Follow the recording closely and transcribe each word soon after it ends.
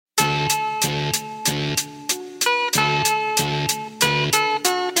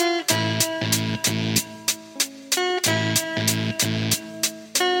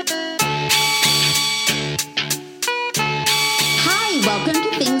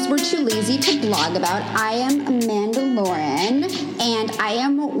Things We're Too Lazy to Blog About. I am Amanda Lauren, and I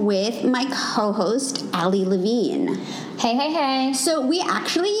am with my co-host, Allie Levine. Hey, hey, hey. So we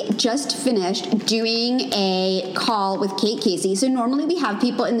actually just finished doing a call with Kate Casey. So normally we have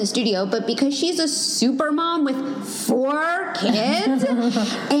people in the studio, but because she's a super mom with 4 kids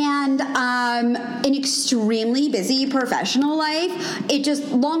and an extremely busy professional life, it just,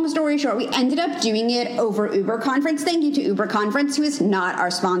 long story short, we ended up doing it over Uber Conference. Thank you to Uber Conference, who is not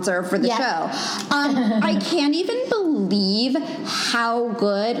our sponsor for the show. I can't even believe how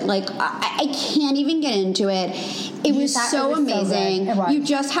good, I can't even get into it. It was so amazing. So you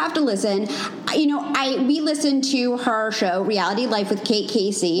just have to listen. You know, we listened to her show, Reality Life with Kate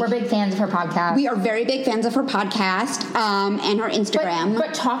Casey. We're big fans of her podcast. We are very big fans of her podcast and her Instagram.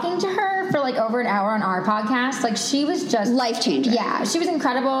 But talking to her for over an hour on our podcast, she was just life-changing. Yeah, she was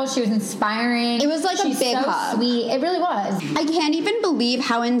incredible. She was inspiring. It was like She's a big so hug. Sweet. It really was. I can't even believe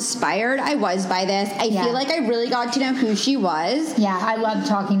how inspired I was by this. I feel like I really got to know who she was. Yeah, I loved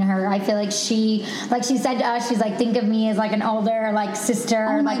talking to her. I feel like she said to us, she's like, think of me as an older sister,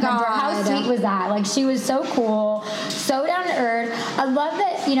 oh my God. mentor. How sweet was that? She was so cool, so down to earth. I love that.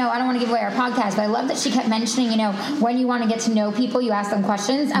 I don't want to give away our podcast, but I love that she kept mentioning, when you want to get to know people, you ask them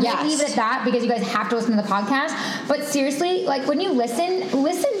questions. I'm going to leave it at that because you guys have to listen to the podcast. But seriously, when you listen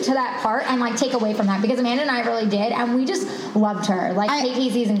to that part and take away from that, because Amanda and I really did, and we just loved her. Kate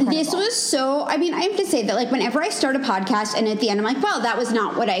Casey is incredible. This was so, I have to say that whenever I start a podcast and at the end I'm like, well, that was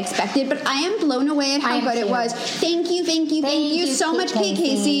not what I expected, but I am blown away at how good it was. Thank you so much, Kate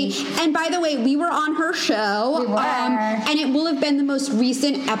Casey. And by the way, we were on her show. We were. And it will have been the most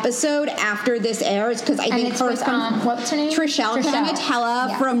recent episode after this airs, because I think what's her name? Trishelle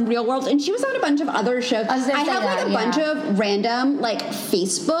Canatella from Real World, and she was on a bunch of other shows. I have a bunch of random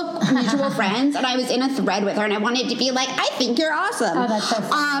Facebook mutual friends, and I was in a thread with her, and I wanted to be I think you're awesome. Oh, that's so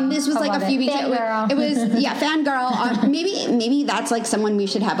funny. This was a few weeks ago. It was fangirl. Maybe that's someone we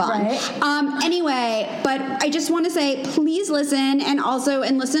should have on. Right. Anyway, but I just want to say, please listen, and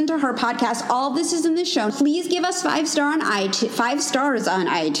listen to her podcast. All of this is in the show. Please give us 5 stars on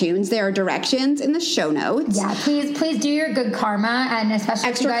iTunes. There are directions in the show notes. Yeah, please do your good karma, and especially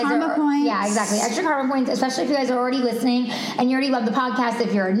extra if you guys karma points. Yeah, exactly. Extra karma points, especially if you guys are already listening and you already love the podcast.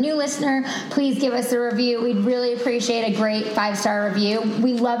 If you're a new listener, please give us a review. We'd really appreciate a great 5-star review.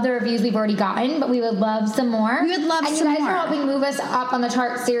 We love the reviews we've already gotten, but we would love some more. We would love some more. And you guys are helping move us up on the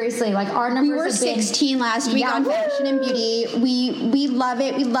chart. Seriously, our numbers. We were 16 last week on Fashion and Beauty. We love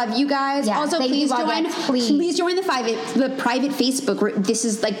it. We love you guys. Yeah, also, please join the private Facebook group. This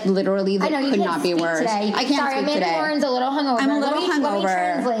is literally could not be worse. Today. I can't speak today. Lauren's a little hungover. I'm a little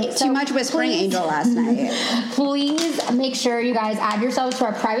hungover. Too much Whispering Angel last night. Please make sure you guys add yourselves to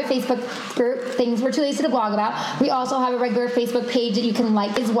our private Facebook group, Things We're Too Lazy to Blog About. We also have a regular Facebook page that you can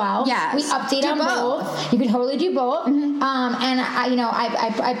like as well. Yes. We update on both. You can totally do both. Mm-hmm. And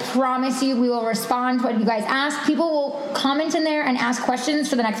I promise you, we will respond to what you guys ask. People will comment in there and ask questions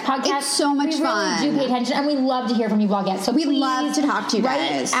for the next podcast. It's so much fun. We really do pay attention, and we love to hear from you, Vlogettes. So we love to talk to you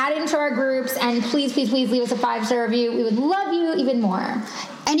guys. Add into our groups, and please leave us a 5-star review. We would love you even more.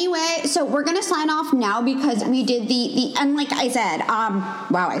 Anyway, so we're going to sign off now because we did and like I said,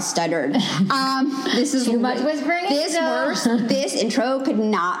 wow, I stuttered. This is too much whispering. This intro could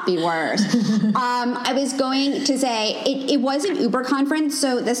not be worse. I was going to say it was an Uber conference,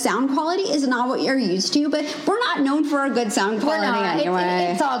 so the sound quality is not what you're used to, but we're not known for our good sound quality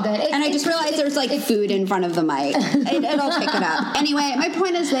anyway. It's all good. I just realized there's food in front of the mic. It'll pick it up. Anyway, my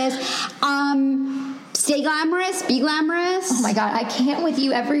point is this. Stay glamorous, be glamorous. Oh my God, I can't with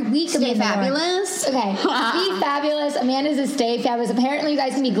you every week. Stay fabulous. Okay, be fabulous. Amanda's a stay fabulous. Apparently, you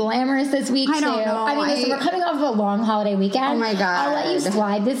guys can be glamorous this week too. I don't know. Listen, we're coming off of a long holiday weekend. Oh my God. I'll let you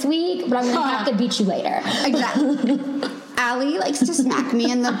slide this week, but I'm going to have to beat you later. Exactly. Allie likes to smack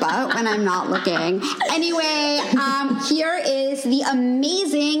me in the butt when I'm not looking. Anyway, here is the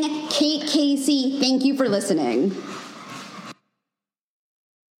amazing Kate Casey. Thank you for listening.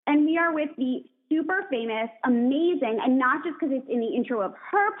 And we are with the super famous, amazing, and not just because it's in the intro of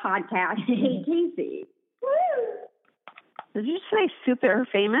her podcast, Kate Casey. Woo! Did you say super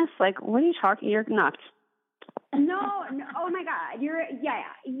famous? What are you talking? You're nuts. No, oh my God. You're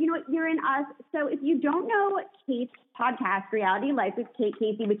in us. So if you don't know Kate's podcast, Reality Life with Kate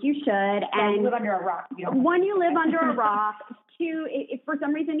Casey, which you should, and you live under a rock. One, you live under a rock. 2, if for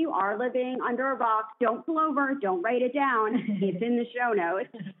some reason you are living under a rock, don't pull over, don't write it down. It's in the show notes.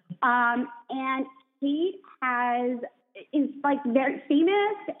 And Kate is very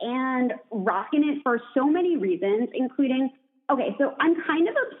famous and rocking it for so many reasons, including, okay, so I'm kind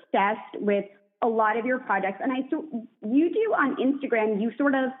of obsessed with a lot of your projects, and you do on Instagram, you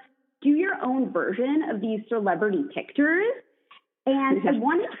sort of do your own version of these celebrity pictures. And I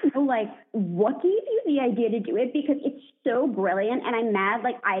wanted to know, like, what gave you the idea to do it? Because it's so brilliant, and I'm mad,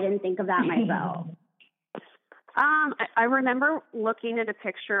 like, I didn't think of that myself. I remember looking at a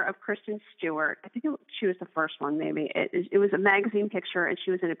picture of Kristen Stewart. I think she was the first one, maybe. It was a magazine picture, and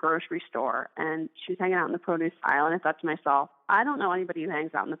she was in a grocery store, and she was hanging out in the produce aisle. And I thought to myself, I don't know anybody who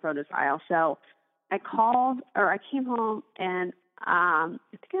hangs out in the produce aisle. So I came home, and I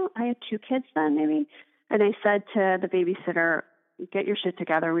think I had 2 kids then, maybe. And I said to the babysitter, get your shit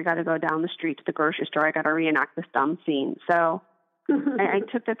together. We got to go down the street to the grocery store. I got to reenact this dumb scene. So I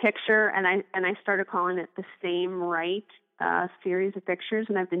took the picture and I started calling it the Same Right series of pictures,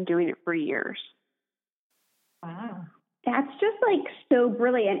 and I've been doing it for years. Wow. That's just like so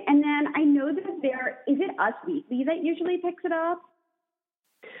brilliant. And then I know that is it Us Weekly that usually picks it up?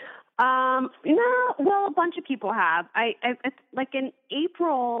 No, well, a bunch of people have. It's like in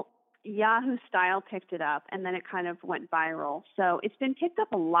April, Yahoo Style picked it up, and then it kind of went viral. So it's been picked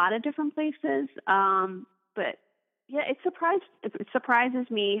up a lot of different places. But yeah, it surprises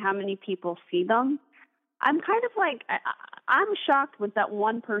me how many people see them. I'm kind of like, I'm shocked with that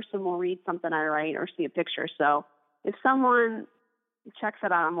one person will read something I write or see a picture. So if someone checks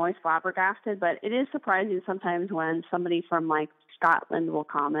it out, I'm always flabbergasted. But it is surprising sometimes when somebody from like Scotland will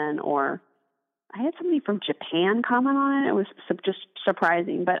comment, or I had somebody from Japan comment on it. It was just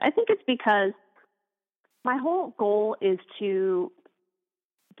surprising. But I think it's because my whole goal is to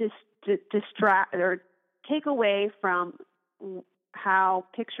distract or take away from how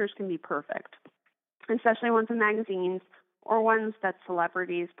pictures can be perfect, especially ones in magazines or ones that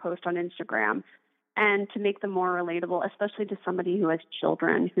celebrities post on Instagram, and to make them more relatable, especially to somebody who has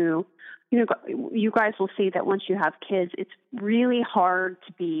children who, you guys will see that once you have kids, it's really hard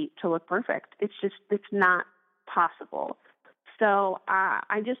to look perfect. It's not possible. So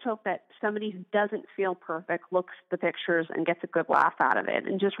I just hope that somebody who doesn't feel perfect looks at the pictures and gets a good laugh out of it,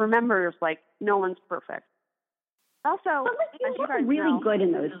 and just remembers, like, no one's perfect. Also, you look really good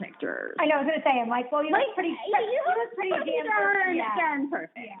in those pictures. I know, I was going to say, I'm like, well, you look pretty damn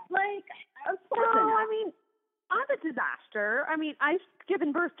perfect. Yeah. Like, of course no, I mean, I'm a disaster. I mean, I've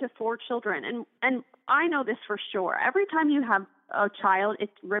given birth to 4 children, and I know this for sure. Every time you have a child, it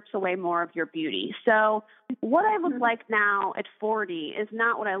rips away more of your beauty. So what I look like now at 40 is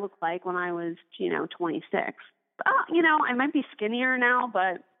not what I looked like when I was, 26. I might be skinnier now,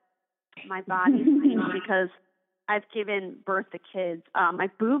 but my body's because I've given birth to kids. My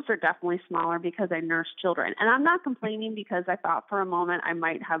boobs are definitely smaller because I nurse children. And I'm not complaining because I thought for a moment I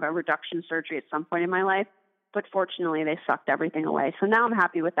might have a reduction surgery at some point in my life. But fortunately, they sucked everything away. So now I'm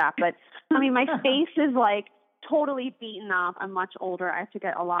happy with that. But, I mean, my face is, like, totally beaten up. I'm much older. I have to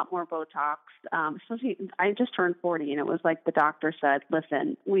get a lot more Botox. Especially, I just turned 40, and it was like the doctor said,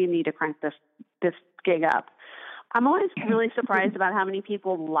 listen, we need to crank this gig up. I'm always really surprised about how many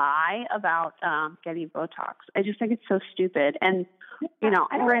people lie about getting Botox. I just think it's so stupid. And,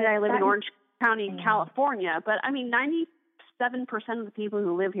 I live in Orange County, California, but I mean, 97% of the people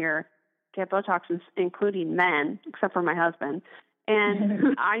who live here get Botox, including men, except for my husband.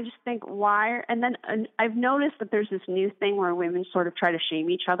 And I just think why? And then I've noticed that there's this new thing where women sort of try to shame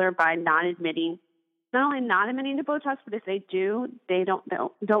each other by not only not admitting to Botox, but if they do, they don't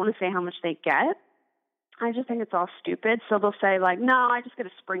want to say how much they get. I just think it's all stupid. So they'll say, like, no, I just get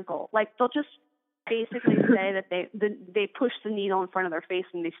a sprinkle. Like, they'll just basically say that they push the needle in front of their face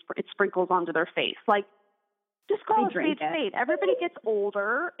and it sprinkles onto their face. Like, just call it spade. Everybody gets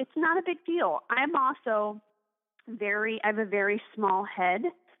older. It's not a big deal. I'm also I have a very small head,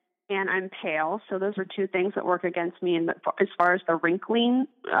 and I'm pale. So those are 2 things that work against me as far as the wrinkling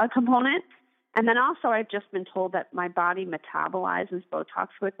component. And then also I've just been told that my body metabolizes Botox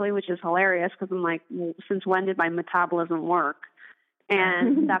quickly, which is hilarious because I'm like, since when did my metabolism work?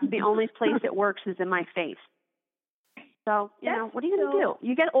 And that's the only place it works is in my face. So, what are you going to do?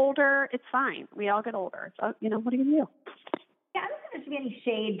 You get older, it's fine. We all get older. So, what are you going to do? Yeah, I don't think there should be any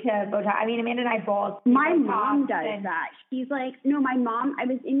shade to Botox. I mean, Amanda and I both. My mom does that. She's like, no, my mom, I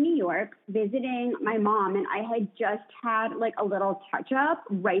was in New York visiting my mom, and I had just had like a little touch up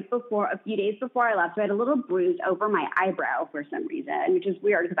a few days before I left. So I had a little bruise over my eyebrow for some reason, which is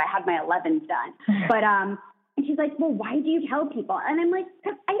weird because I had my 11s done. But, and she's like, well, why do you tell people? And I'm like,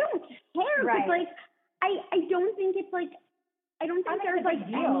 because I don't care. Right. Like, I don't think it's like, I don't think there's like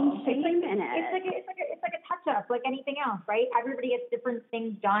any shame in it. It's like a touch up, like anything else, right? Everybody gets different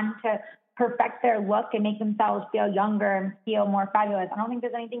things done to perfect their look and make themselves feel younger and feel more fabulous. I don't think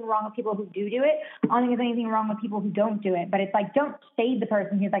there's anything wrong with people who do it. I don't think there's anything wrong with people who don't do it. But it's like, don't shade the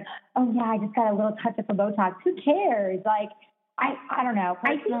person who's like, oh yeah, I just got a little touch up of Botox. Who cares? Like, I don't know.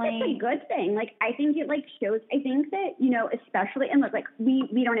 Personally, I think it's a good thing. Like, I think it like shows, I think that, you know, especially, and look, like we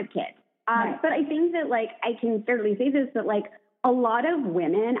don't have kids. Right. But I think that like, I can fairly say this, that like a lot of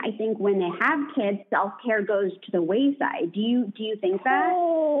women, I think when they have kids, self-care goes to the wayside. Do you think that?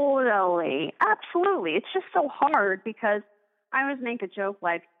 Totally. Absolutely. It's just so hard because I always make a joke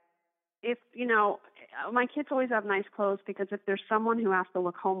like, if, you know, my kids always have nice clothes because if there's someone who has to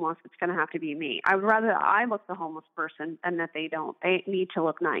look homeless, it's going to have to be me. I would rather I look the homeless person than that they don't. They need to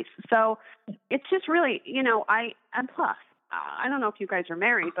look nice. So it's just really, you know, and plus, I don't know if you guys are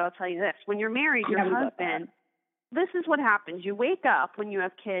married, but I'll tell you this. When you're married, your husband, this is what happens. You wake up when you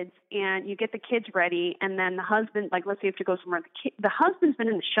have kids and you get the kids ready, and then the husband, like let's say you have to go somewhere, the husband's been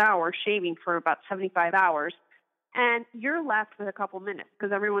in the shower shaving for about 75 hours, and you're left with a couple minutes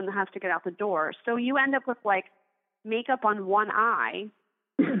because everyone has to get out the door. So you end up with like makeup on one eye,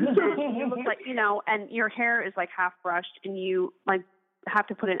 and you look like, you know, and your hair is like half brushed, and you like have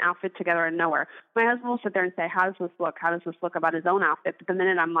to put an outfit together out of nowhere. My husband will sit there and say, how does this look? How does this look about his own outfit? But the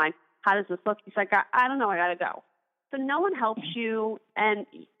minute I'm like, how does this look? He's like, I don't know. I got to go. So no one helps you, and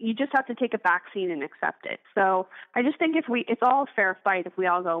you just have to take a backseat and accept it. So I just think it's all a fair fight if we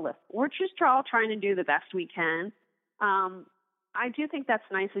all go, listen, we're just all trying to do the best we can. I do think that's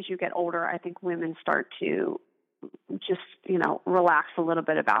nice as you get older. I think women start to just, you know, relax a little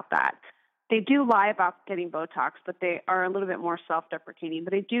bit about that. They do lie about getting Botox, but they are a little bit more self-deprecating.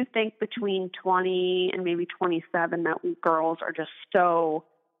 But I do think between 20 and maybe 27 that girls are just so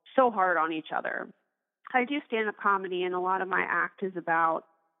hard on each other. I do stand-up comedy, and a lot of my act is about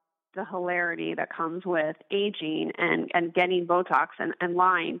the hilarity that comes with aging and getting Botox and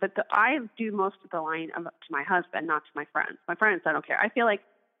lying. But I do most of the lying to my husband, not to my friends. My friends, I don't care. I feel like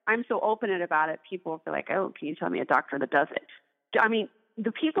I'm so open about it, people feel like, oh, can you tell me a doctor that does it? I mean,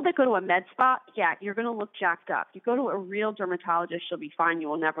 the people that go to a med spa, yeah, you're going to look jacked up. You go to a real dermatologist, she'll be fine. You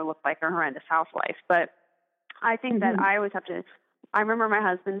will never look like a horrendous housewife. But I think that I always have to – I remember my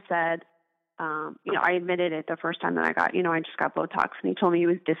husband said, you know, I admitted it the first time that I just got Botox, and he told me he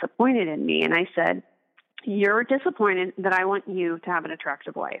was disappointed in me. And I said, you're disappointed that I want you to have an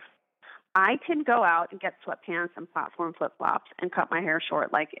attractive wife. I can go out and get sweatpants and platform flip-flops and cut my hair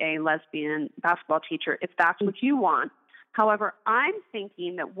short like a lesbian basketball teacher if that's what you want. However, I'm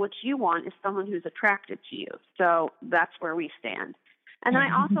thinking that what you want is someone who's attracted to you. So that's where we stand. And I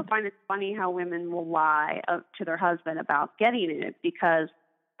also find it funny how women will lie to their husband about getting it because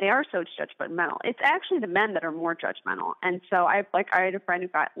they are so judgmental. It's actually the men that are more judgmental. And so I had a friend who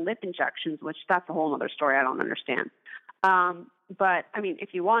got lip injections, which that's a whole other story I don't understand. But I mean,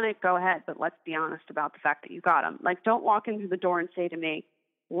 if you want it, go ahead. But let's be honest about the fact that you got them. Like, don't walk in through the door and say to me,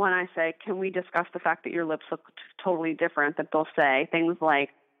 when I say, can we discuss the fact that your lips look totally different, that they'll say things like,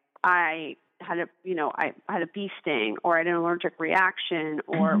 I had a bee sting, or I had an allergic reaction,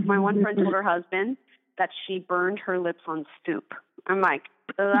 or my one friend told her husband that she burned her lips on Stoop. I'm like,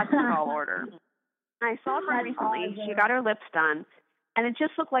 oh, that's a tall order. I saw her recently. She got her lips done, and it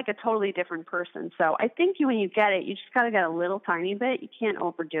just looked like a totally different person. So I think when you get it, you just got to get a little tiny bit. You can't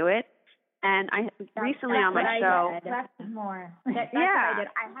overdo it. And recently on my show, that's more. That's what I did.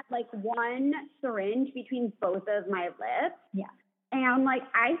 I had like one syringe between both of my lips. Yeah. And I'm like,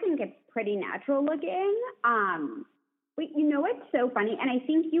 I think it's pretty natural looking. Wait, you know what's so funny? And I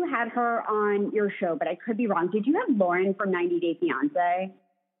think you had her on your show, but I could be wrong. Did you have Lauren from 90 Day Fiancé?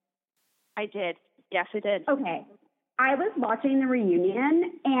 I did. Yes, I did. Okay. I was watching the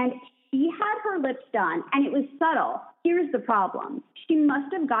reunion, and she had her lips done, and it was subtle. Here's the problem. She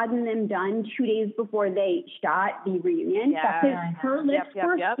must have gotten them done 2 days before they shot the reunion. Yeah. Because her lips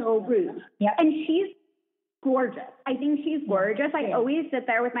were so rude. Yep. And she's gorgeous. I think she's gorgeous. I always sit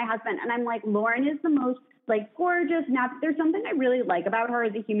there with my husband, and I'm like, Lauren is the most, like, gorgeous. Now, there's something I really like about her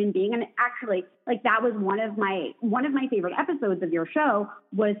as a human being, and actually, like, that was one of my favorite episodes of your show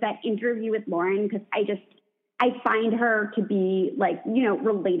was that interview with Lauren, because I find her to be, like, you know,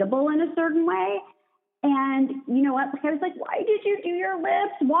 relatable in a certain way. And you know what? Like, I was like, why did you do your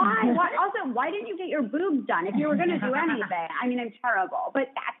lips? Why? Also, why didn't you get your boobs done if you were going to do anything? I mean, I'm terrible. But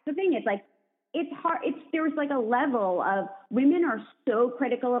that's the thing. It's like, it's hard. There's like a level of women are so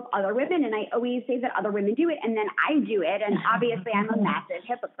critical of other women. And I always say that other women do it. And then I do it. And obviously I'm a massive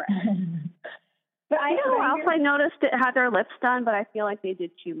hypocrite. But I know who else I noticed it had their lips done, but I feel like they did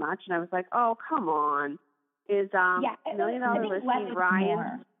too much. And I was like, oh, come on. Is $1 Million Listing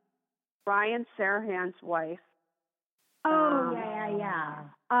Ryan Sarahan's wife. Oh, yeah.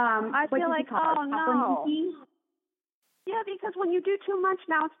 I feel like, oh no. Yeah, because when you do too much,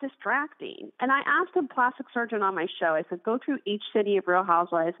 now it's distracting. And I asked a plastic surgeon on my show, I said, go through each city of Real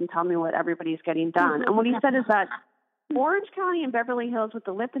Housewives and tell me what everybody's getting done. And what he said is that Orange County and Beverly Hills with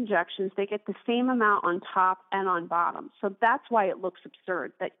the lip injections, they get the same amount on top and on bottom. So that's why it looks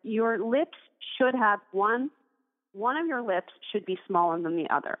absurd, that your lips should have one of your lips should be smaller than the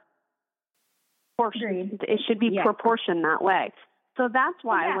other. It should be proportioned that way. So that's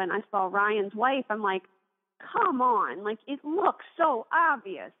why when I saw Ryan's wife, I'm like, come on, like it looks so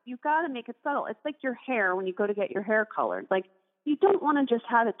obvious. You got to make it subtle. It's like your hair when you go to get your hair colored. Like you don't want to just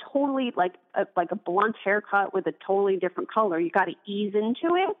have a totally like a blunt haircut with a totally different color. You got to ease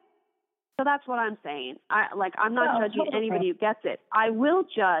into it. So that's what I'm saying. I'm not judging anybody who gets it. I will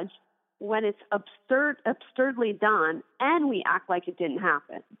judge when it's absurdly done and we act like it didn't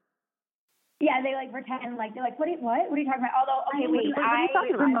happen. Yeah, they like pretend like they're like, what are you talking about? Although, okay, wait, what are you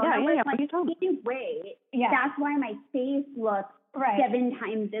talking about? What are you talking about? Wait, that's why my face looks 7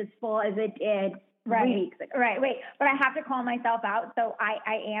 times as full as it did 3 weeks ago. Right, wait, but I have to call myself out. So I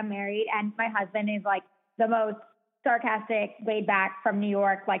am married, and my husband is like the most sarcastic, laid back from New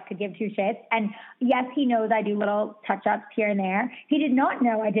York, like could give 2 shits. And yes, he knows I do little touch-ups here and there. He did not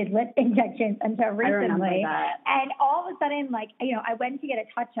know I did lip injections until recently. And all of a sudden, like, you know, I went to get a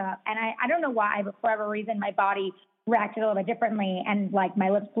touch-up, and I don't know why, but for whatever reason, my body reacted a little bit differently, and like my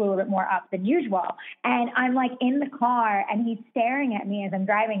lips flew a little bit more up than usual. And I'm like in the car, and he's staring at me as I'm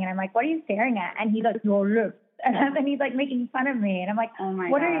driving, and I'm like, what are you staring at? And he's like, your lips. And then he's like making fun of me, and I'm like,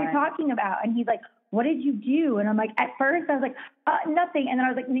 what are you talking about? And he's like, what did you do? And I'm like, at first I was like, nothing. And then I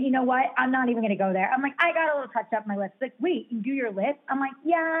was like, you know what? I'm not even going to go there. I'm like, I got a little touch up my lips. He's like, wait, you do your lips? I'm like,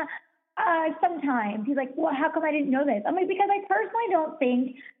 yeah, sometimes. He's like, well, how come I didn't know this? I'm like, because I personally don't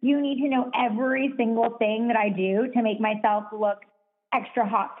think you need to know every single thing that I do to make myself look extra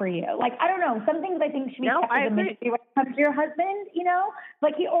hot for you. Like, I don't know. Some things I think should be kept as a mystery when it comes to your husband, you know?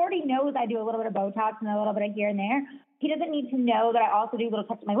 Like, he already knows I do a little bit of Botox and a little bit of here and there. He doesn't need to know that I also do little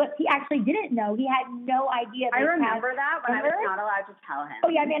touch of my lips. He actually didn't know. He had no idea. I remember that when I was not allowed to tell him. Oh,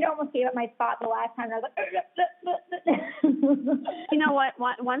 yeah. Amanda almost gave up my spot the last time. I was like, you know what?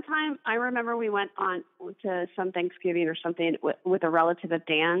 One time I remember we went on to some Thanksgiving or something with a relative of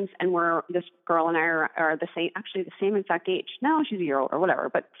Dan's, and this girl and I are the same exact age. No, she's a year older or whatever,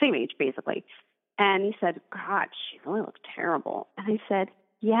 but same age basically. And he said, God, she really looks terrible. And I said,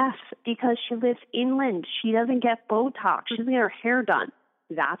 yes, because she lives inland. She doesn't get Botox. She doesn't get her hair done.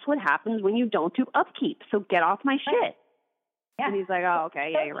 That's what happens when you don't do upkeep. So get off my shit. Yeah. And he's like, oh,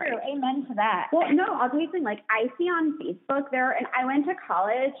 okay, yeah, you're right. Amen to that. Well, no, I'll tell you something. Like, I see on Facebook there, and I went to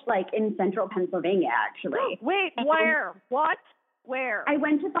college, like, in central Pennsylvania, actually. Wait, where? What? Where? I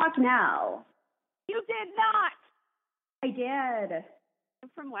went to Bucknell. You did not. I did. I'm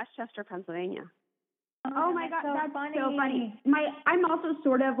from Westchester, Pennsylvania. Oh my God, that's funny. So funny. I'm also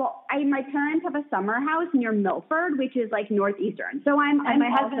sort of, my parents have a summer house near Milford, which is like northeastern. So and my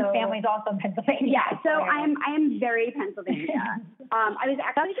husband's family's also in Pennsylvania. Yeah, so I am very Pennsylvania. I was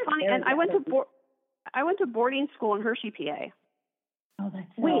actually that's funny, and I went to boarding school in Hershey, PA. Oh, that's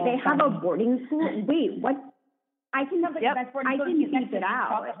so Wait, they funny. have a boarding school? Wait, what? I can have I didn't piece it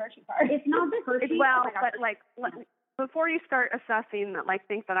out. It's not the Hershey. But like. Before you start assessing, like,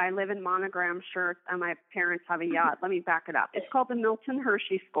 think that I live in monogram shirts and my parents have a yacht, let me back it up. It's called the Milton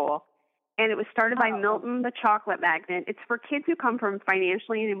Hershey School, and it was started by Milton, the chocolate magnate. It's for kids who come from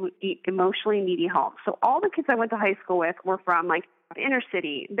financially and emotionally needy homes. So all the kids I went to high school with were from, like, the inner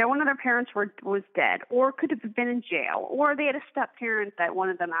city. One of their parents was dead or could have been in jail, or they had a step-parent that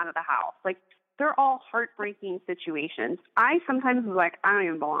wanted them out of the house. Like, they're all heartbreaking situations. I sometimes was like, I don't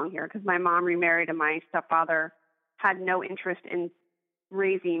even belong here because my mom remarried and my stepfather had no interest in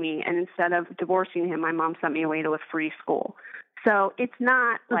raising me, and instead of divorcing him, my mom sent me away to a free school. So it's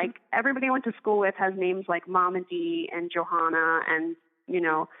not like everybody I went to school with has names like Mama D and Johanna and,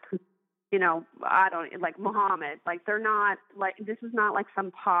 I don't like Muhammad. Like they're not like, this is not like some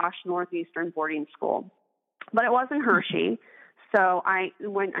posh northeastern boarding school, but it was in Hershey. So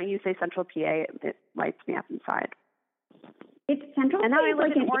when you say Central PA, it lights me up inside. It's Central PA. And now I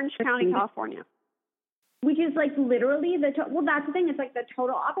live in Orange County, California. Which is like literally that's the thing. It's like the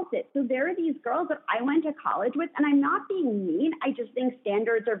total opposite. So there are these girls that I went to college with, and I'm not being mean. I just think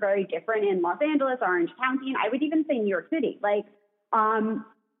standards are very different in Los Angeles, Orange County, and I would even say New York City. Like,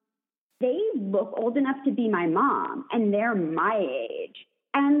 they look old enough to be my mom, and they're my age.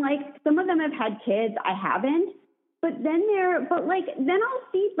 And like, some of them have had kids. I haven't. But then then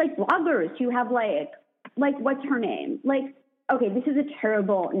I'll see like bloggers who have like what's her name? Like, okay, this is a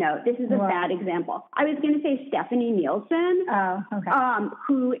terrible note. This is a bad example. I was going to say Stephanie Nielsen,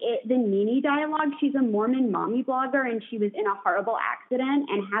 who the Nini dialogue, she's a Mormon mommy blogger, and she was in a horrible accident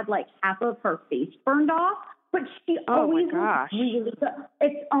and had like half of her face burned off. But she always really good.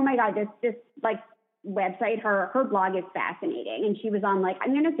 It's, oh my God, this like website, her blog is fascinating. And she was on like,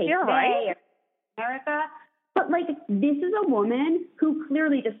 I'm going to say Today, America. But like, this is a woman who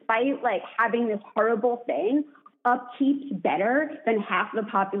clearly, despite like having this horrible thing, upkeeps better than half the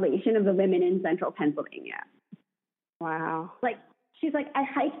population of the women in central Pennsylvania. Wow. Like, she's like, I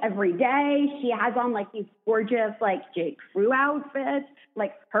hike every day. She has on like these gorgeous like J. Crew outfits.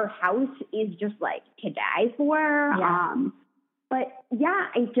 Like, her house is just like to die for. Yeah. But yeah,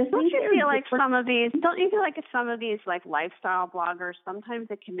 I just don't you feel like some of these like lifestyle bloggers, sometimes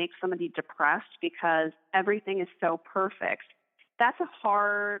it can make somebody depressed because everything is so perfect. That's a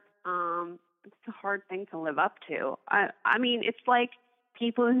hard thing to live up to. I mean, it's like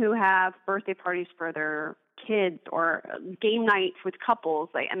people who have birthday parties for their kids or game nights with couples,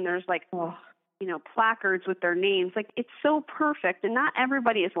 like, and there's like, placards with their names. Like, it's so perfect, and not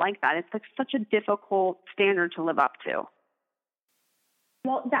everybody is like that. It's like such a difficult standard to live up to.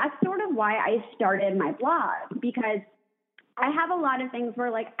 Well, that's sort of why I started my blog, because I have a lot of things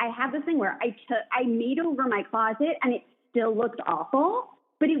where, like, I have this thing where I made over my closet and it still looked awful,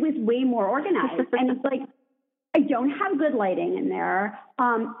 but it was way more organized. And it's like, I don't have good lighting in there.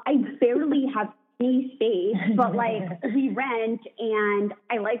 I barely have any space, but like, we rent and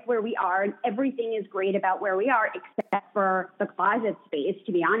I like where we are and everything is great about where we are, except for the closet space,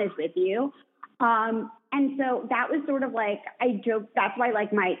 to be honest with you. And so that was sort of like, I joke, that's why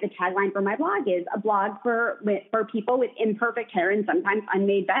like the tagline for my blog is a blog for people with imperfect hair and sometimes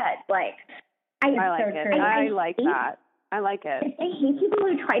unmade beds. Like, I like it. I like that. I like it. I hate people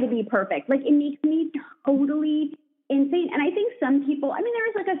who try to be perfect. Like, it makes me totally insane. And I think some people, I mean,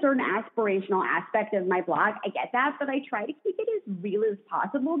 there's like a certain aspirational aspect of my blog. I get that, but I try to keep it as real as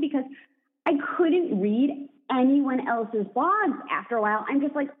possible because I couldn't read anyone else's blogs after a while. I'm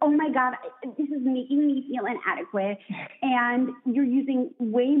just like, oh my God, this is making me feel inadequate. And you're using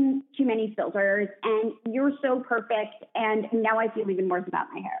way too many filters and you're so perfect. And now I feel even worse about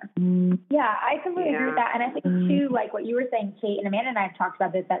my hair. Yeah, I completely agree with that. And I think too, like what you were saying, Kate, and Amanda and I have talked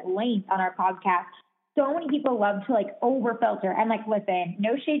about this at length on our podcast. So many people love to like over filter and like, listen,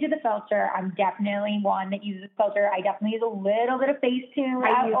 no shade to the filter. I'm definitely one that uses filter. I definitely use a little bit of Facetune.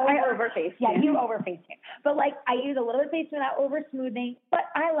 I over Facetune. Yeah, you over Facetune. But like, I use a little bit of Facetune without over smoothing. But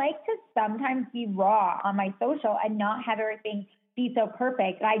I like to sometimes be raw on my social and not have everything be so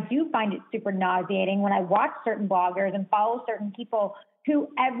perfect. And I do find it super nauseating when I watch certain bloggers and follow certain people who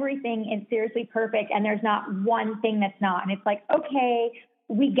everything is seriously perfect and there's not one thing that's not. And it's like, okay,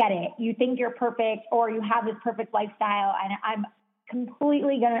 we get it. You think you're perfect or you have this perfect lifestyle and I'm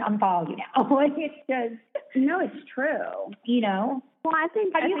completely going to unfollow you now. Like, it's just, no, it's true. Well, I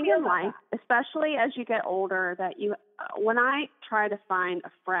think in life, especially as you get older, that when I try to find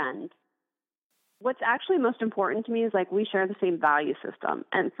a friend, what's actually most important to me is like we share the same value system.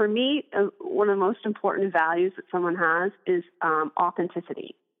 And for me, one of the most important values that someone has is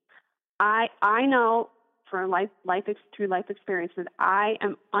authenticity. I know through life experiences, I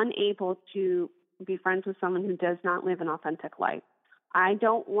am unable to be friends with someone who does not live an authentic life. I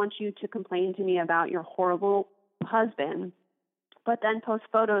don't want you to complain to me about your horrible husband, but then post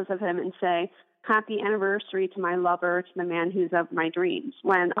photos of him and say, happy anniversary to my lover, to the man who's of my dreams,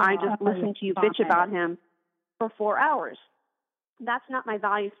 when I just listen to you bitch about him for 4 hours. That's not my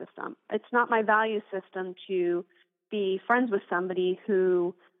value system. It's not my value system to be friends with somebody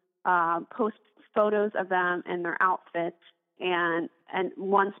who posts photos of them and their outfits and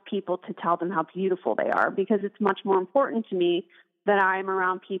wants people to tell them how beautiful they are, because it's much more important to me that I'm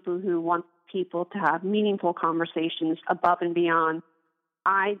around people who want people to have meaningful conversations above and beyond.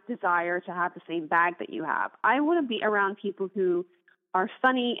 I desire to have the same bag that you have. I want to be around people who are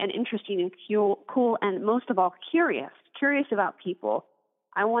funny and interesting and cool and most of all curious about people.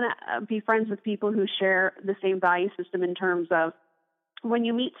 I want to be friends with people who share the same value system in terms of when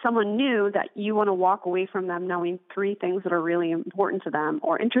you meet someone new that you want to walk away from them knowing 3 things that are really important to them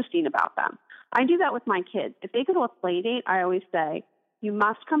or interesting about them. I do that with my kids. If they go to a play date, I always say, you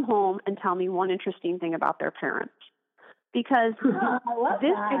must come home and tell me one interesting thing about their parents. Because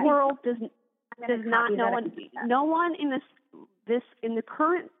this world does not, no one in in the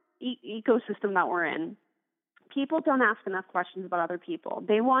current ecosystem that we're in, people don't ask enough questions about other people.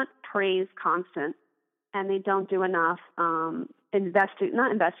 They want praise constant, and they don't do enough investing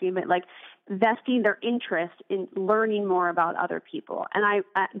their interest in learning more about other people. And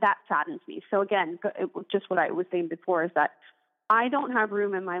that saddens me. So again, just what I was saying before is that I don't have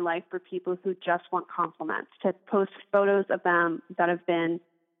room in my life for people who just want compliments, to post photos of them that have been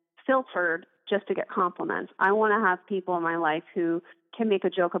filtered just to get compliments. I want to have people in my life who can make a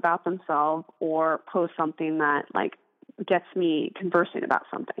joke about themselves or post something that like gets me conversing about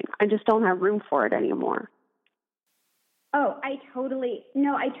something. I just don't have room for it anymore. Oh, I totally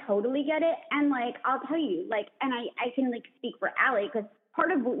get it. And like, I'll tell you, like, and I can like speak for Allie, because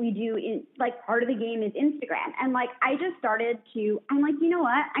part of what we do in like part of the game is Instagram. And like, I just started to, I'm like, you know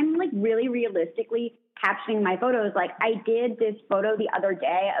what? I'm like really realistically captioning my photos. Like I did this photo the other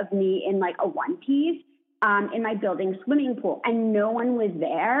day of me in like a one piece in my building swimming pool, and no one was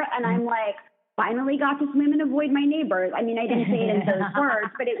there. And I'm like, finally got to swim and avoid my neighbors. I mean, I didn't say it in those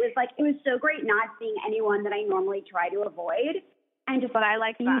words, but it was like, it was so great not seeing anyone that I normally try to avoid. And just, but I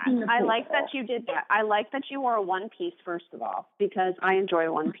like that. I like that you did that. I like that you wore a one piece, first of all, because I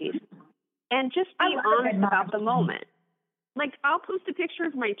enjoy one piece. And just be honest about the moment. Like, I'll post a picture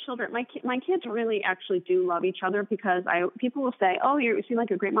of my children. My kids really actually do love each other, because people will say, oh, you seem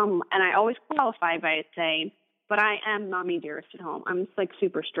like a great mom. And I always qualify by saying, but I am mommy dearest at home. I'm just like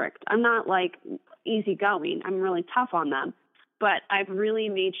super strict. I'm not like easygoing. I'm really tough on them. But I've really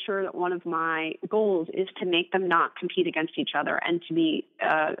made sure that one of my goals is to make them not compete against each other, and to be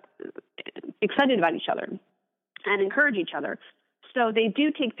excited about each other and encourage each other. So they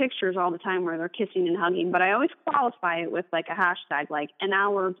do take pictures all the time where they're kissing and hugging, but I always qualify it with like a hashtag, like an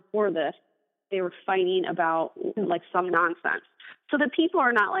hour before this, they were fighting about like some nonsense. So that people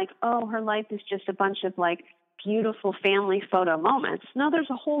are not like, oh, her life is just a bunch of like beautiful family photo moments. No, there's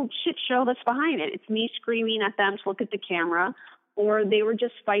a whole shit show that's behind it. It's me screaming at them to look at the camera, or they were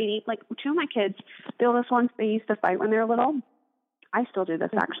just fighting. Like two of my kids, they used to fight when they were little. I still do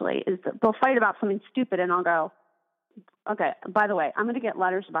this actually, is that they'll fight about something stupid, and I'll go, okay, by the way, I'm going to get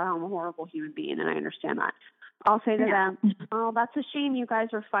letters about how I'm a horrible human being, and I understand that. I'll say to them, oh, that's a shame you guys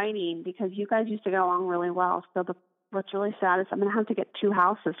are fighting, because you guys used to get along really well. So what's really sad is I'm going to have to get 2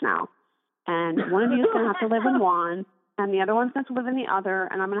 houses now. And one of you is going to have to live in one, and the other one's going to live in the other,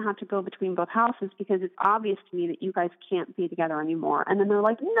 and I'm going to have to go between both houses, because it's obvious to me that you guys can't be together anymore. And then they're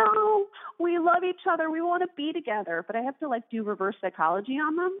like, no, we love each other. We want to be together. But I have to like do reverse psychology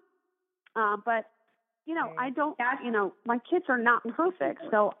on them. But you know, I don't, you know, my kids are not perfect.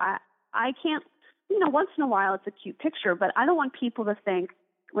 So I can't, you know, once in a while it's a cute picture, but I don't want people to think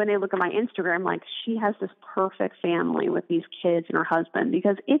when they look at my Instagram, like she has this perfect family with these kids and her husband,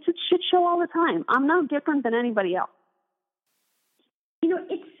 because it's a shit show all the time. I'm no different than anybody else. You know,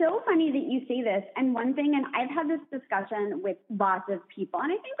 it's so funny that you say this. And one thing, and I've had this discussion with lots of people,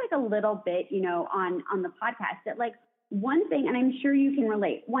 and I think like a little bit, you know, on the podcast, that like one thing, and I'm sure you can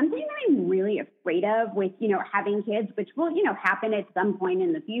relate, one thing that I'm really afraid of with, you know, having kids, which will, you know, happen at some point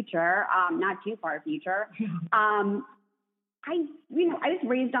in the future, not too far future, I was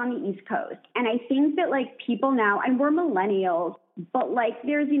raised on the East Coast, and I think that like people now, and we're millennials, but like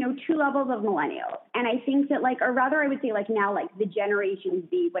there's, you know, 2 levels of millennials. And I think that like, or rather I would say like now, like the Generation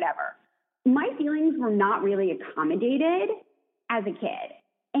Z, whatever, my feelings were not really accommodated as a kid.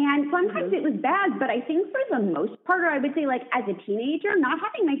 And sometimes it was bad, but I think for the most part, or I would say like as a teenager, not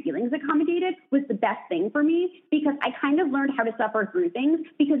having my feelings accommodated was the best thing for me, because I kind of learned how to suffer through things,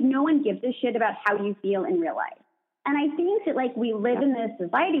 because no one gives a shit about how you feel in real life. And I think that like we live in this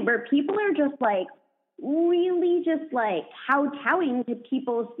society where people are just like really just like kowtowing to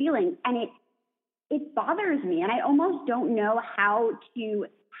people's feelings. And it bothers me. And I almost don't know how to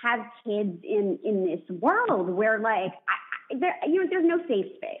have kids in this world where like, there's no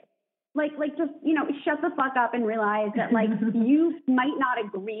safe space. Like just, you know, shut the fuck up and realize that like you might not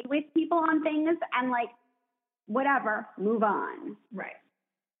agree with people on things, and like, whatever, move on. Right.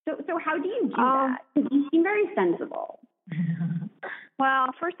 So how do you do that? You seem very sensible.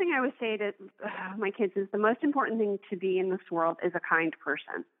 Well, first thing I would say to my kids is the most important thing to be in this world is a kind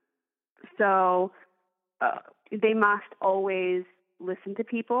person. So they must always listen to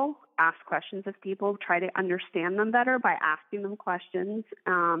people, ask questions of people, try to understand them better by asking them questions.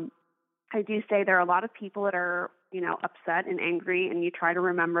 I do say there are a lot of people that are, you know, upset and angry, and you try to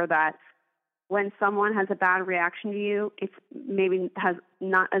remember that when someone has a bad reaction to you, it's maybe has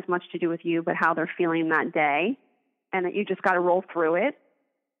not as much to do with you, but how they're feeling that day, and that you just got to roll through it.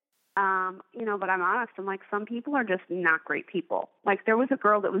 You know, but I'm honest. I'm like, some people are just not great people. Like there was a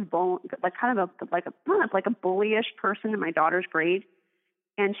girl that was kind of a bullyish person in my daughter's grade,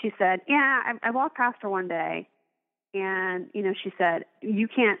 and she said, "Yeah, I walked past her one day, and you know, she said, you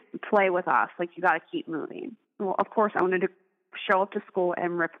can't play with us. Like you got to keep moving." Well, of course, I wanted to show up to school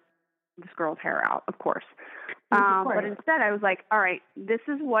and rip this girl's hair out, of course. But instead I was like, all right, this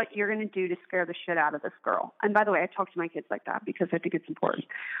is what you're going to do to scare the shit out of this girl. And by the way, I talk to my kids like that because I think it's important.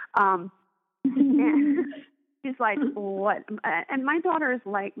 And she's like, what? And my daughter is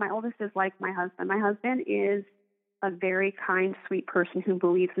like, my oldest is like my husband. My husband is a very kind, sweet person who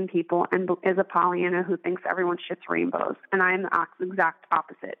believes in people and is a Pollyanna who thinks everyone shits rainbows. And I am the exact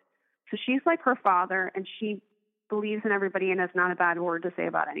opposite. So she's like her father, and she believes in everybody and has not a bad word to say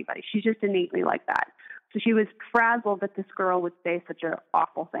about anybody. She's just innately like that. So she was frazzled that this girl would say such an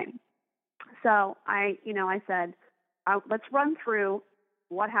awful thing. So I said, let's run through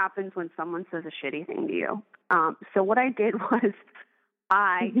what happens when someone says a shitty thing to you. So what I did was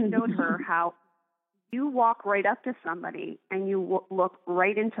I showed her how you walk right up to somebody and you look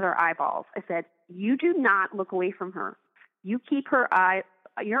right into their eyeballs. I said, you do not look away from her. You keep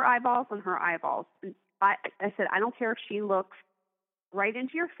your eyeballs on her eyeballs. I said, I don't care if she looks right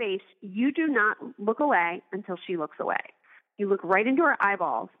into your face. You do not look away until she looks away. You look right into her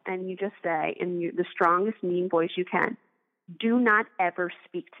eyeballs and you just say, in the strongest mean voice you can, do not ever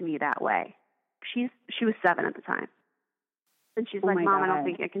speak to me that way. She was 7 at the time. And she's like, Mom, I don't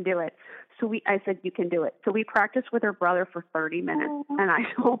think I can do it. So I said, you can do it. So we practiced with her brother for 30 minutes. And I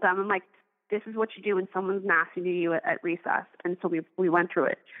told them, I'm like, this is what you do when someone's nasty to you at recess. And so we went through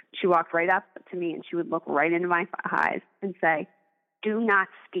it. She walked right up to me and she would look right into my eyes and say, do not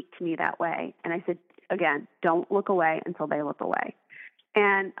speak to me that way. And I said, again, don't look away until they look away.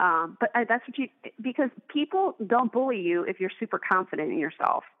 And, that's what because people don't bully you if you're super confident in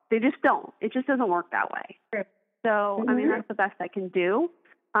yourself. They just don't. It just doesn't work that way. Sure. So, I mean, that's the best I can do.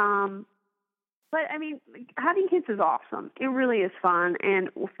 But I mean, having kids is awesome. It really is fun. And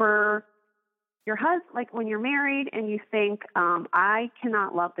for your husband, like when you're married and you think, I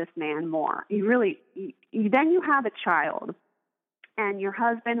cannot love this man more. Then you have a child and your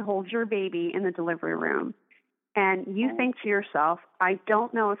husband holds your baby in the delivery room. And you think to yourself, I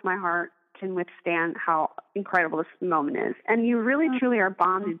don't know if my heart can withstand how incredible this moment is. And you really, truly are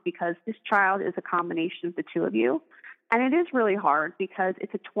bonded because this child is a combination of the two of you. And it is really hard because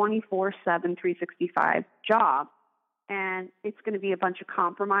it's a 24/7, 365 job. And it's going to be a bunch of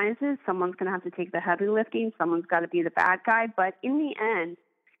compromises. Someone's going to have to take the heavy lifting. Someone's got to be the bad guy. But in the end,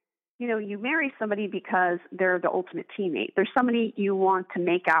 you marry somebody because they're the ultimate teammate. There's somebody you want to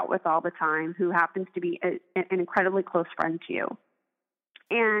make out with all the time who happens to be an incredibly close friend to you.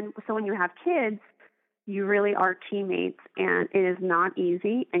 And so when you have kids, you really are teammates, and it is not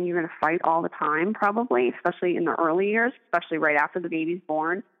easy, and you're going to fight all the time probably, especially in the early years, especially right after the baby's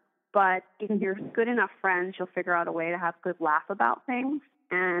born. But if you're good enough friends, you'll figure out a way to have a good laugh about things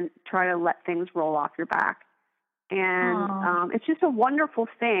and try to let things roll off your back. And it's just a wonderful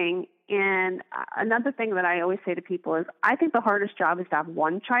thing. And another thing that I always say to people is I think the hardest job is to have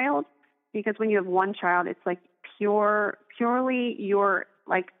one child, because when you have one child, it's like purely you're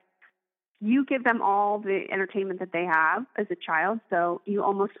like, you give them all the entertainment that they have as a child, so you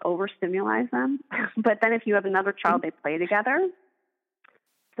almost overstimulate them. But then if you have another child, they play together.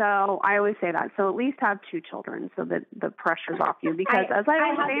 So I always say that. So at least have 2 children so that the pressure's off you. Because as I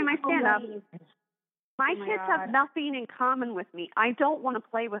always say in my stand-up, my kids have nothing in common with me. I don't want to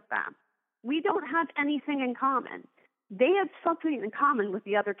play with them. We don't have anything in common. They have something in common with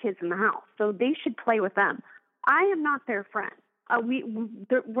the other kids in the house, so they should play with them. I am not their friend.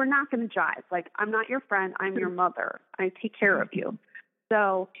 We're not going to jive. Like, I'm not your friend. I'm your mother. I take care of you.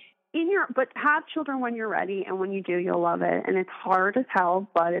 So but have children when you're ready, and when you do, you'll love it. And it's hard as hell,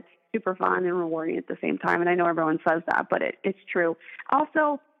 but it's super fun and rewarding at the same time. And I know everyone says that, but it's true.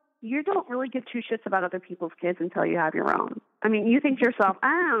 Also, you don't really give 2 shits about other people's kids until you have your own. I mean, you think to yourself, I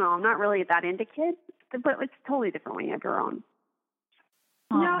don't know, I'm not really that into kids, but it's totally different when you have your own.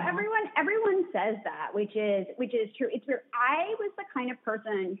 No, everyone says that, which is true. It's true. I was the kind of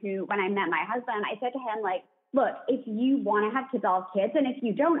person who, when I met my husband, I said to him, like, look, if you want to have kids, I'll have kids. And if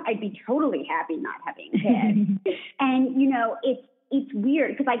you don't, I'd be totally happy not having kids. And, it's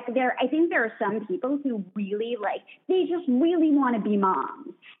weird because I think there are some people who really they just really want to be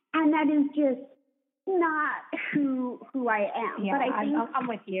moms. And that is just not who I am. Yeah, but I think I'm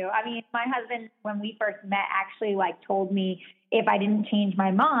with you. I mean, my husband, when we first met, actually told me if I didn't change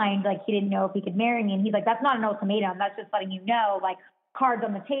my mind, he didn't know if he could marry me. And he's like, that's not an ultimatum. That's just letting you know, cards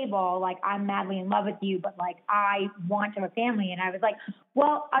on the table, I'm madly in love with you, but I want to have a family. And I was like,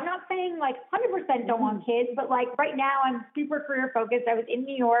 well, I'm not saying 100% don't want kids, but right now I'm super career focused. I was in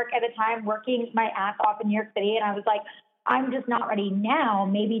New York at the time working my ass off in New York City. And I was like, I'm just not ready now.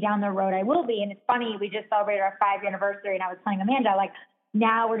 Maybe down the road I will be. And it's funny, we just celebrated our 5-year anniversary, and I was telling Amanda,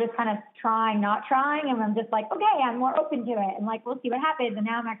 now we're just kind of not trying. And I'm just like, okay, I'm more open to it. And like, we'll see what happens. And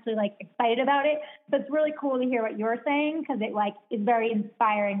now I'm actually like excited about it. So it's really cool to hear what you're saying, because it like is very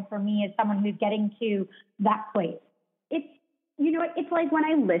inspiring for me as someone who's getting to that place. It's, you know, it's like when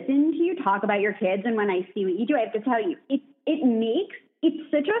I listen to you talk about your kids and when I see what you do, I have to tell you,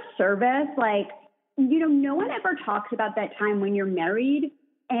 it's such a service. Like, you know, no one ever talks about that time when you're married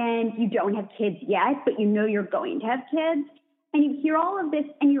and you don't have kids yet, but you know you're going to have kids. And you hear all of this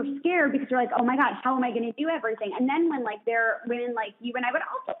and you're scared because you're like, oh my God, how am I going to do everything? And then when like there are women like you, and I would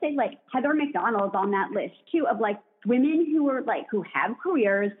also say like Heather McDonald's on that list too, of like women who are like, who have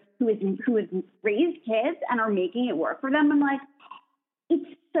careers, who has raised kids and are making it work for them. I'm like,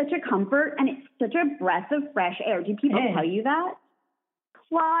 it's such a comfort and it's such a breath of fresh air. Do people tell you that?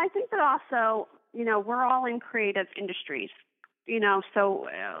 Well, I think that also, you know, we're all in creative industries, you know, so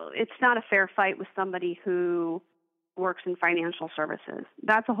it's not a fair fight with somebody who works in financial services.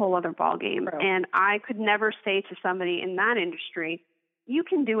 That's a whole other ballgame. True. And I could never say to somebody in that industry, you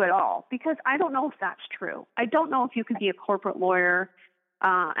can do it all, because I don't know if that's true. I don't know if you can be a corporate lawyer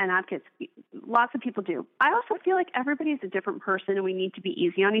and advocate. Lots of people do. I also feel like everybody's a different person and we need to be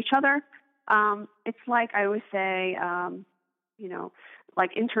easy on each other. It's like I always say, you know,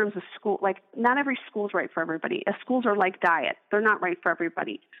 like in terms of school, like not every school's right for everybody. Schools are like diets. They're not right for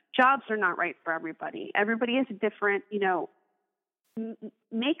everybody. Jobs are not right for everybody. Everybody has a different, you know,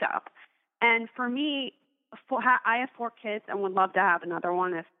 makeup. And for me, I have 4 kids and would love to have another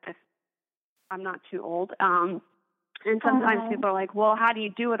one if I'm not too old. And sometimes people are like, well, how do you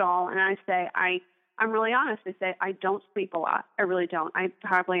do it all? And I say, I'm really honest. I say, I don't sleep a lot. I really don't. I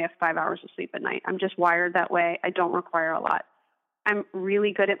probably have 5 hours of sleep at night. I'm just wired that way. I don't require a lot. I'm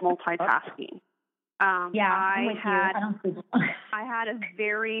really good at multitasking. I had a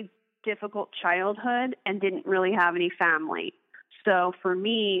very difficult childhood and didn't really have any family. So for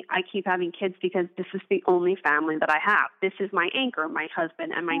me, I keep having kids because this is the only family that I have. This is my anchor, my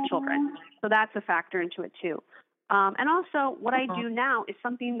husband and my children. So that's a factor into it too. And also what I do now is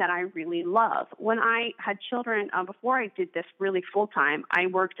something that I really love. When I had children, before I did this really full time, I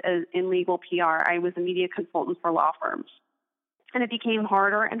worked in legal PR. I was a media consultant for law firms. And it became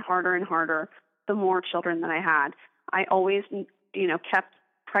harder and harder and harder the more children that I had. I always, you know, kept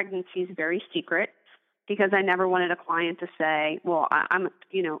pregnancies very secret because I never wanted a client to say, well, I'm,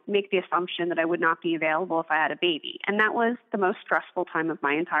 you know, make the assumption that I would not be available if I had a baby. And that was the most stressful time of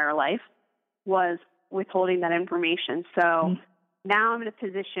my entire life, was withholding that information. So now I'm in a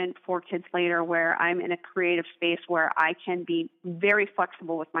position 4 kids later where I'm in a creative space where I can be very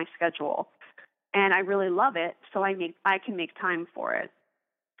flexible with my schedule. And I really love it, so I can make time for it.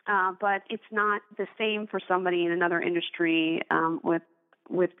 But it's not the same for somebody in another industry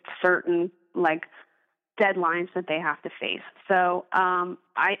with certain like deadlines that they have to face. So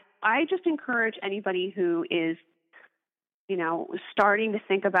I just encourage anybody who is, you know, starting to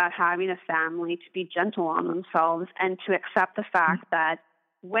think about having a family to be gentle on themselves and to accept the fact that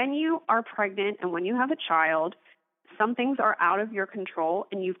when you are pregnant and when you have a child, some things are out of your control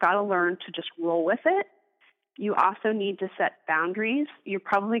and you've got to learn to just roll with it. You also need to set boundaries. You're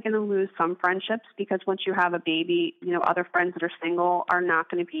probably going to lose some friendships because once you have a baby, you know, other friends that are single are not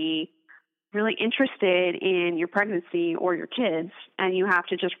going to be really interested in your pregnancy or your kids. And you have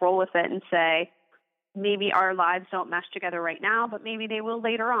to just roll with it and say, maybe our lives don't mesh together right now, but maybe they will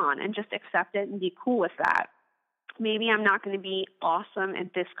later on, and just accept it and be cool with that. Maybe I'm not going to be awesome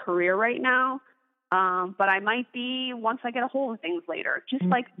at this career right now. But I might be once I get a hold of things later. Just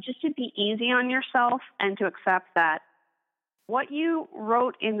to be easy on yourself and to accept that what you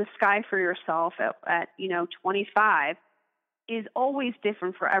wrote in the sky for yourself at 25 is always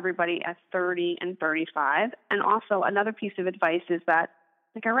different for everybody at 30 and 35. And also another piece of advice is that,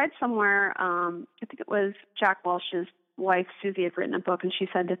 like I read somewhere, I think it was Jack Welch's wife, Susie, had written a book, and she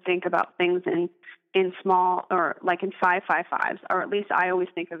said to think about things in small, or like in 5-5-5s, or at least I always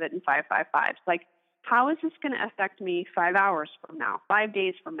think of it in 5-5-5s. Like, how is this going to affect me 5 hours from now, 5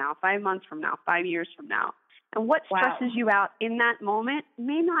 days from now, 5 months from now, 5 years from now? And what stresses you out in that moment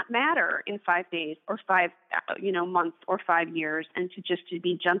may not matter in 5 days or 5 months or 5 years, and to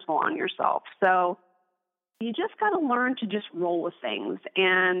be gentle on yourself. So you just got to learn to just roll with things.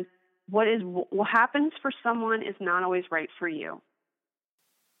 And what happens for someone is not always right for you.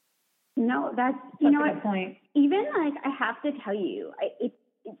 No, that's a good point. Even like, I have to tell you,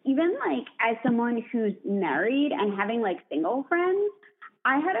 even like as someone who's married and having like single friends,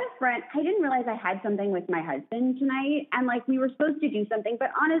 I had a friend, I didn't realize I had something with my husband tonight, and like we were supposed to do something,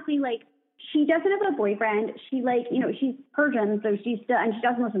 but honestly, like she doesn't have a boyfriend. She like, she's Persian, so she's still, and she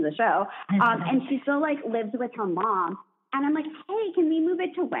doesn't listen to the show. And she still like lives with her mom. And I'm like, hey, can we move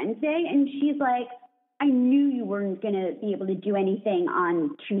it to Wednesday? And she's like, I knew you weren't going to be able to do anything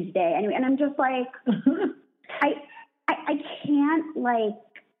on Tuesday. Anyway, and I'm just like, I can't, like,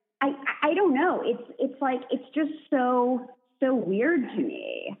 I don't know. It's like, it's just so weird to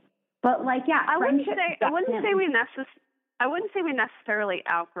me. But like, yeah, I wouldn't say we necessarily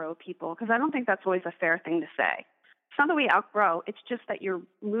outgrow people, because I don't think that's always a fair thing to say. It's not that we outgrow, it's just that you're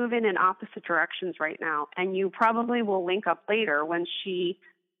moving in opposite directions right now, and you probably will link up later when she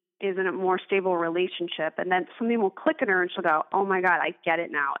is in a more stable relationship, and then something will click in her and she'll go, oh my God, I get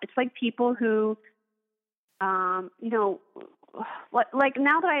it now. It's like people who, you know, like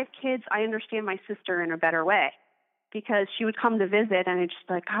now that I have kids, I understand my sister in a better way, because she would come to visit and it's just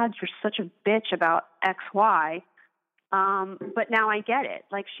like, God, you're such a bitch about X, Y. But now I get it.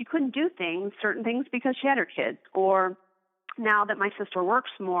 Like, she couldn't do certain things because she had her kids. Or now that my sister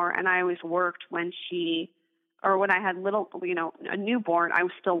works more, and I always worked when I had a newborn, I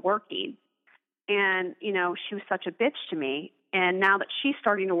was still working. And, you know, she was such a bitch to me. And now that she's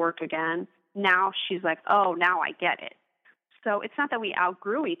starting to work again, now she's like, oh, now I get it. So it's not that we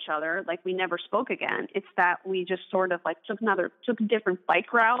outgrew each other, like we never spoke again. It's that we just sort of like took a different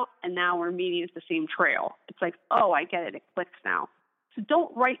bike route, and now we're meeting at the same trail. It's like, oh, I get it. It clicks now. So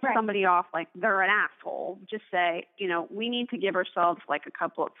don't write somebody off like they're an asshole. Just say, you know, we need to give ourselves like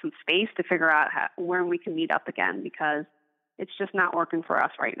some space to figure out where we can meet up again, because it's just not working for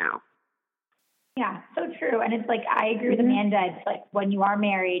us right now. Yeah, so true. And it's like, I agree with Amanda. It's like when you are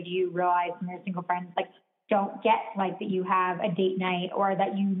married, you realize when you're single friends, like, don't get like that you have a date night or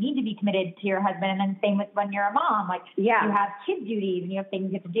that you need to be committed to your husband. And then same with when you're a mom, like you have kid duties and you have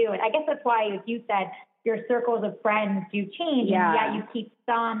things you have to do. And I guess that's why, as you said, your circles of friends do change. Yeah. And you keep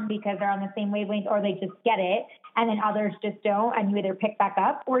some because they're on the same wavelength, or they just get it. And then others just don't. And you either pick back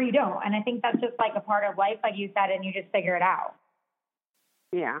up or you don't. And I think that's just like a part of life, like you said, and you just figure it out.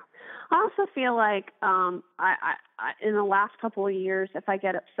 Yeah. I also feel like I in the last couple of years, if I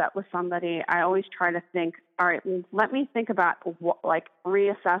get upset with somebody, I always try to think, all right, let me think about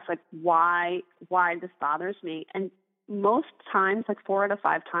reassess like why this bothers me. And most times, like 4 out of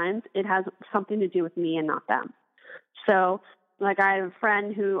 5 times, it has something to do with me and not them. So like I have a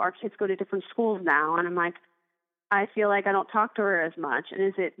friend who our kids go to different schools now, and I'm like, I feel like I don't talk to her as much. And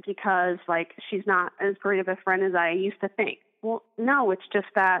is it because like she's not as great of a friend as I used to think? Well, no, it's just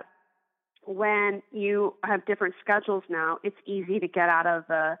that when you have different schedules now, it's easy to get out of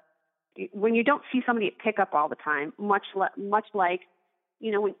when you don't see somebody at pickup all the time, much like,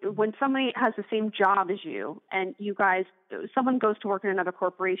 you know, when somebody has the same job as you and someone goes to work in another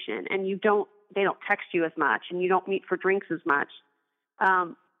corporation and they don't text you as much and you don't meet for drinks as much,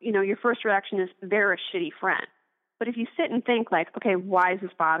 you know, your first reaction is they're a shitty friend. But if you sit and think like, okay, why is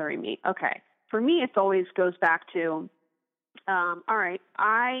this bothering me? Okay. For me, it always goes back to, all right,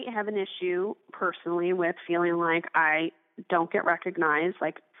 I have an issue personally with feeling like I don't get recognized,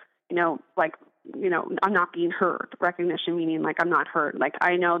 I'm not being heard. Recognition meaning like I'm not heard. Like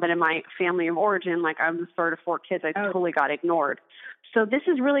I know that in my family of origin, like I'm the third of 4 kids, I totally got ignored. So this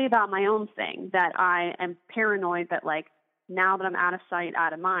is really about my own thing, that I am paranoid that like now that I'm out of sight,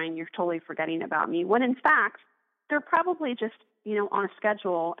 out of mind, you're totally forgetting about me. When in fact, they're probably just, you know, on a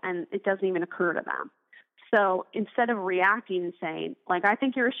schedule and it doesn't even occur to them. So instead of reacting and saying, like, I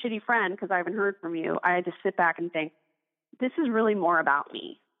think you're a shitty friend because I haven't heard from you, I had to sit back and think, this is really more about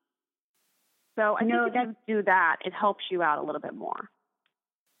me. So I know that you do that, it helps you out a little bit more.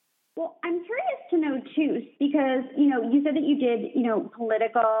 Well, I'm curious to know, too, because, you know, you said that you did, you know,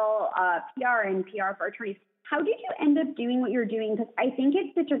 political PR and PR for attorneys. How did you end up doing what you're doing? Because I think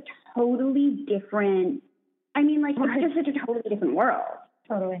it's such a totally different, it's just such a totally different world.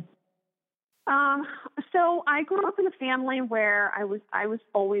 Totally. So I grew up in a family where I was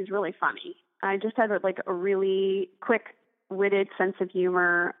always really funny. I just had like a really quick-witted sense of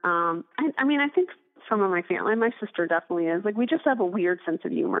humor. I think some of my family, my sister definitely is, like we just have a weird sense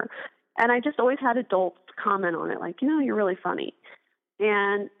of humor. And I just always had adults comment on it, like, you know, you're really funny.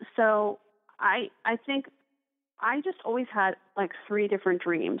 And so I think I just always had like 3 different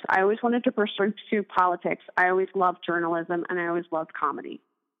dreams. I always wanted to pursue politics. I always loved journalism, and I always loved comedy.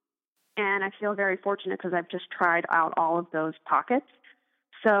 And I feel very fortunate because I've just tried out all of those pockets.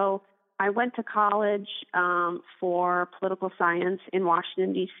 So I went to college for political science in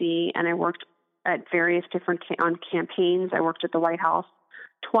Washington, D.C., and I worked at various different on campaigns. I worked at the White House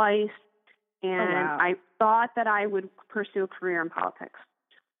twice, and I thought that I would pursue a career in politics.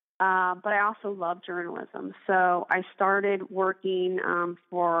 But I also love journalism. So I started working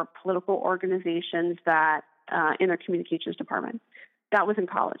for political organizations that in their communications department. that was in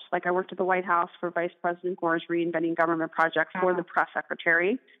college. Like I worked at the White House for Vice President Gore's Reinventing Government project for the press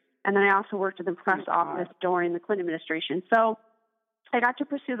secretary. And then I also worked at the press office during the Clinton administration. So I got to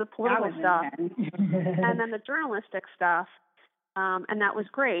pursue the political stuff and then the journalistic stuff. And that was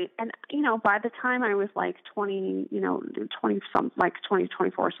great. And, by the time I was like 20, 24,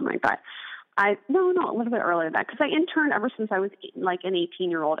 something like that. A little bit earlier than that, because I interned ever since I was like an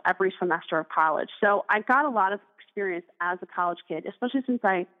 18-year-old every semester of college. So I got a lot of experience as a college kid, especially since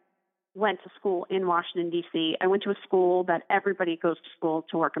I went to school in Washington, D.C. I went to a school that everybody goes to school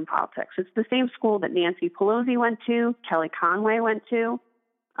to work in politics. It's the same school that Nancy Pelosi went to, Kelly Conway went to.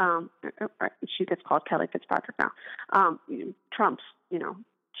 She gets called Kelly Fitzpatrick now. Trump's,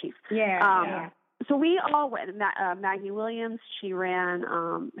 chief. Yeah. So we all went. Maggie Williams, she ran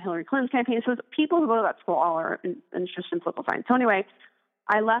Hillary Clinton's campaign. So people who go to that school all are interested in political science. So anyway,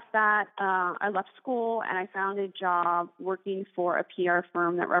 I left that. I left school and I found a job working for a PR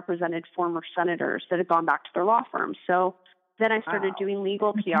firm that represented former senators that had gone back to their law firms. So then I started doing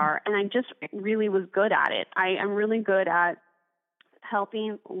legal PR, and I just really was good at it. I am really good at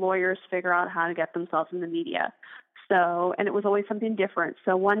helping lawyers figure out how to get themselves in the media. So, and it was always something different.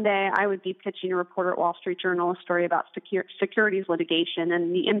 So one day I would be pitching a reporter at Wall Street Journal a story about securities litigation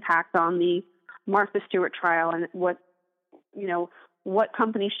and the impact on the Martha Stewart trial and what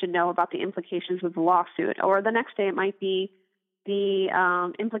companies should know about the implications of the lawsuit. Or the next day it might be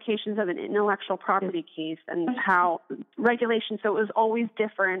the implications of an intellectual property case and how regulation. So it was always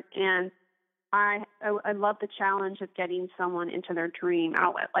different. And I love the challenge of getting someone into their dream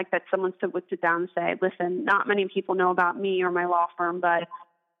outlet, like that someone would sit down and say, listen, not many people know about me or my law firm, but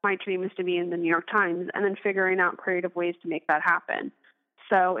my dream is to be in the New York Times, and then figuring out creative ways to make that happen.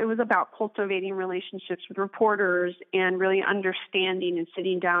 So it was about cultivating relationships with reporters and really understanding and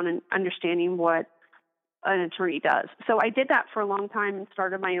sitting down and understanding what an attorney does. So I did that for a long time and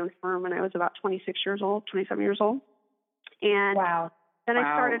started my own firm when I was about 27 years old. And then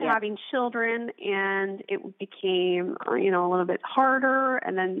I started having children, and it became, a little bit harder.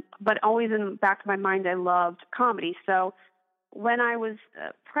 And then, but always in the back of my mind, I loved comedy. So when I was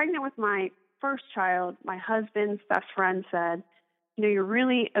pregnant with my first child, my husband's best friend said, you're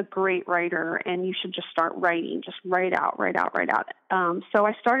really a great writer, and you should just start writing. Just write out. So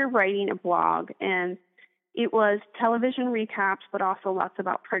I started writing a blog, and it was television recaps, but also lots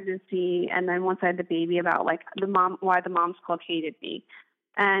about pregnancy. And then once I had the baby, about like why the moms called hated me.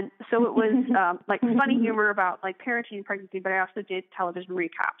 And so it was like funny humor about like parenting and pregnancy, but I also did television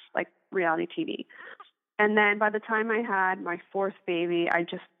recaps, like reality TV. And then by the time I had my fourth baby, I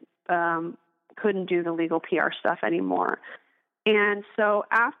just couldn't do the legal PR stuff anymore. And so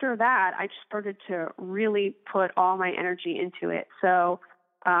after that, I just started to really put all my energy into it. So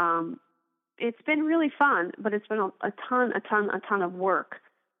it's been really fun, but it's been a ton of work.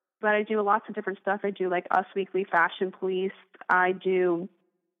 But I do lots of different stuff. I do like Us Weekly, Fashion Police. I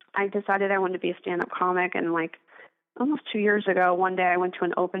decided I wanted to be a stand-up comic, and like almost 2 years ago, one day I went to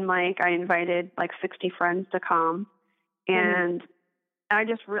an open mic. I invited like 60 friends to come, and I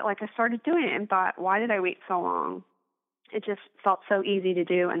just I started doing it and thought, why did I wait so long? It just felt so easy to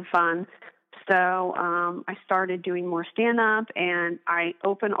do and fun. So I started doing more stand-up, and I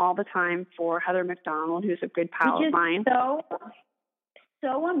open all the time for Heather McDonald, who's a good pal of mine.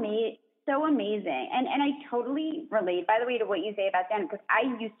 So amazing. And I totally relate, by the way, to what you say about stand-up, because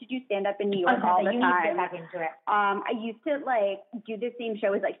I used to do stand-up in New York all the time. Get back into it. I used to do the same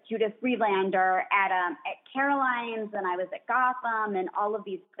show as Judith Friedlander at Caroline's, and I was at Gotham and all of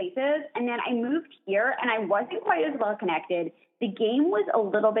these places. And then I moved here, and I wasn't quite as well connected. The game was a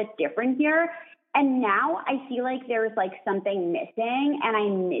little bit different here. And now I feel like there's something missing, and I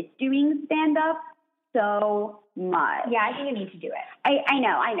miss doing stand-up so much. Yeah, I think you need to do it. I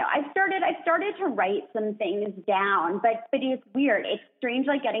know. I started to write some things down, but it's weird. It's strange,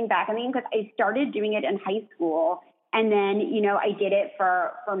 getting back on the game, because I started doing it in high school, and then I did it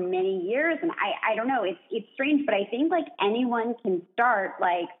for many years, and I don't know. It's strange, but I think anyone can start.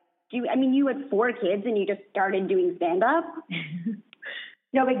 You had 4 kids and you just started doing stand up.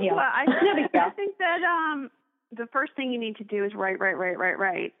 No big deal. Well, I think that the first thing you need to do is write.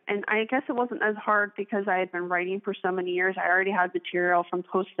 And I guess it wasn't as hard because I had been writing for so many years. I already had material from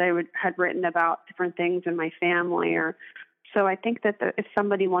posts I had written about different things in my family. So I think that if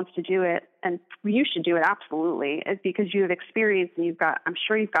somebody wants to do it, and you should do it absolutely, it's because you have experience and I'm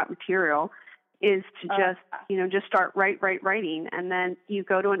sure you've got material, is to just start writing. And then you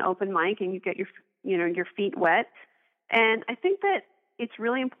go to an open mic and you get your feet wet. And I think that it's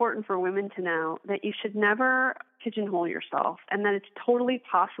really important for women to know that you should never pigeonhole yourself, and that it's totally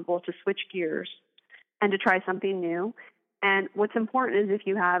possible to switch gears and to try something new. And what's important is if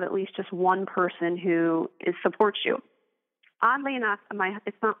you have at least just one person who supports you. Oddly enough,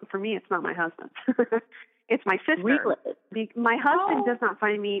 it's not for me. It's not my husband. It's my sister. Really? My husband does not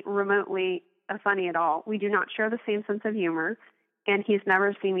find me remotely funny at all. We do not share the same sense of humor, and he's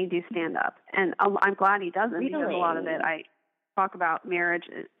never seen me do stand up. And I'm glad he doesn't, because a lot of it I talk about marriage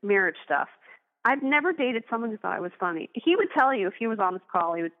stuff. I've never dated someone who thought I was funny. He would tell you if he was on this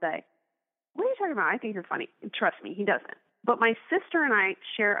call, he would say, "What are you talking about? I think you're funny." And trust me, he doesn't. But my sister and I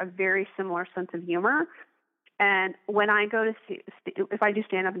share a very similar sense of humor. And when I go to see, if I do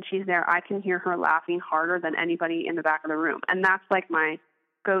stand up and she's there, I can hear her laughing harder than anybody in the back of the room. And that's like my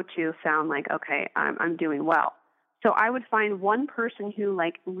go-to sound, like, okay, I'm doing well. So I would find one person who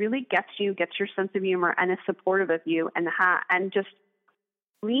like really gets your sense of humor and is supportive of you, and just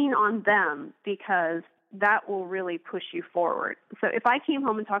lean on them, because that will really push you forward. So if I came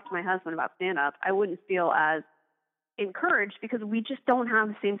home and talked to my husband about stand-up, I wouldn't feel as encouraged, because we just don't have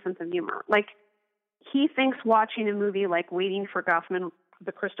the same sense of humor. Like, he thinks watching a movie like Waiting for Guffman,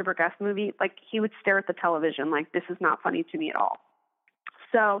 the Christopher Guest movie, like he would stare at the television like, this is not funny to me at all.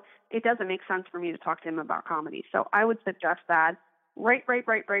 So it doesn't make sense for me to talk to him about comedy. So I would suggest that write.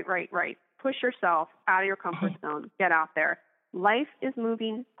 Push yourself out of your comfort zone. Get out there. Life is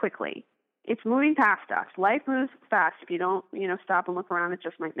moving quickly. It's moving past us. Life moves fast. If you don't, stop and look around, it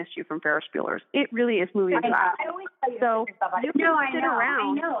just might miss you from Ferris Bueller's. It really is moving fast. I always tell you so you can sit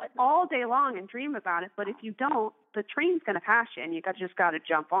I know. all day long and dream about it, but if you don't, the train's going to pass you, and you just got to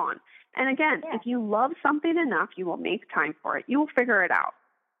jump on. And again, if you love something enough, you will make time for it. You will figure it out.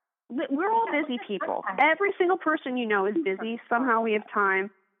 We're all busy people. Every single person you know is busy. Somehow we have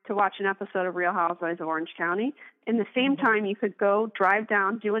time to watch an episode of Real Housewives of Orange County. In the same time, you could go drive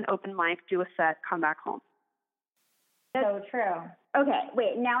down, do an open mic, do a set, come back home. So true. Okay,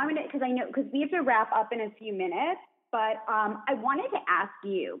 wait. Now I'm gonna, because we have to wrap up in a few minutes. But I wanted to ask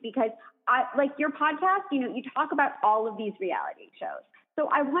you, because your podcast, you talk about all of these reality shows. So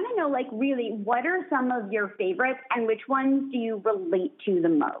I want to know, really, what are some of your favorites, and which ones do you relate to the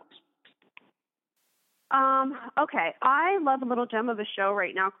most? Okay. I love a little gem of a show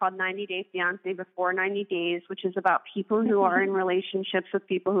right now called 90 Day Fiancé Before 90 Days, which is about people who are in relationships with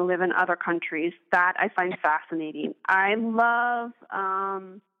people who live in other countries. That I find fascinating. I love, I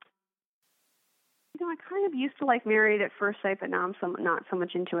kind of used to like Married at First Sight, but now I'm not so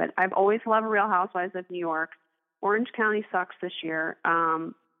much into it. I've always loved Real Housewives of New York. Orange County sucks this year.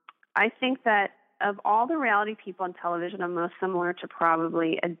 I think that of all the reality people on television, I'm most similar to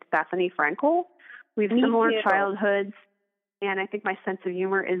probably Bethany Frankel. We have similar childhoods, and I think my sense of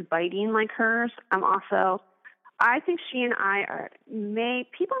humor is biting like hers. I think she and I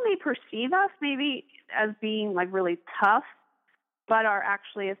people may perceive us maybe as being really tough, but are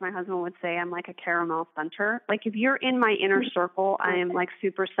actually, as my husband would say, I'm like a caramel center. Like, if you're in my inner circle, I am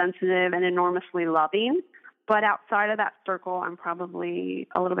super sensitive and enormously loving. But outside of that circle, I'm probably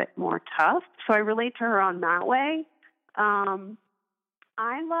a little bit more tough. So I relate to her on that way.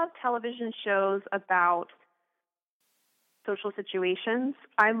 I love television shows about social situations.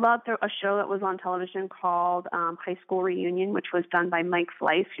 I loved a show that was on television called High School Reunion, which was done by Mike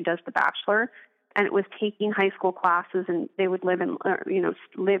Fleiss, who does The Bachelor. And it was taking high school classes, and they would live in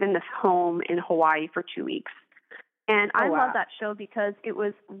this home in Hawaii for 2 weeks. And I love that show because it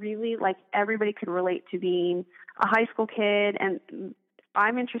was really everybody could relate to being a high school kid. And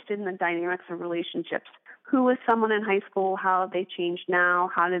I'm interested in the dynamics of relationships. Who was someone in high school? How have they changed now?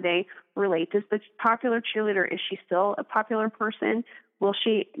 How do they relate? Does the popular cheerleader, is she still a popular person? Will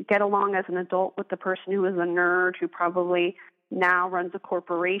she get along as an adult with the person who is a nerd who probably now runs a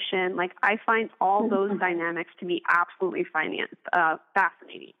corporation? I find all those dynamics to be absolutely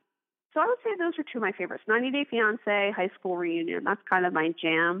fascinating. So I would say those are two of my favorites. 90 Day Fiancé, High School Reunion. That's kind of my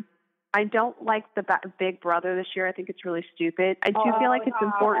jam. I don't like the Big Brother this year. I think it's really stupid. I do feel like it's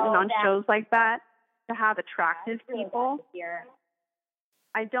important on shows like that to have attractive people.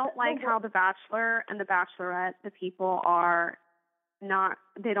 I don't like how The Bachelor and The Bachelorette, the people are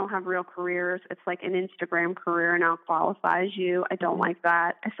they don't have real careers. It's like an Instagram career now qualifies you. I don't like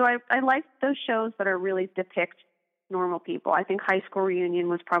that. So I like those shows that are really depict normal people. I think High School Reunion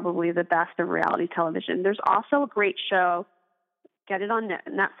was probably the best of reality television. There's also a great show, get it on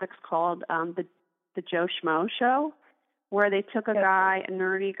Netflix, called the Joe Schmo Show, where they took a guy, a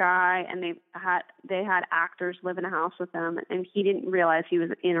nerdy guy, and they had actors live in a house with them, and he didn't realize he was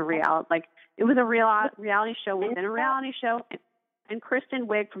in a reality. It was a reality show within a reality show. And Kristen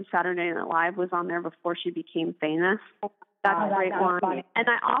Wiig from Saturday Night Live was on there before she became famous. That's a great one. Funny. And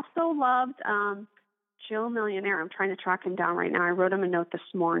I also loved Joe Millionaire. I'm trying to track him down right now. I wrote him a note this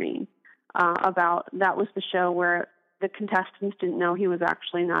morning about that was the show where the contestants didn't know he was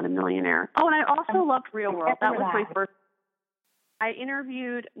actually not a millionaire. Oh, and I also loved Real World. That was my first. I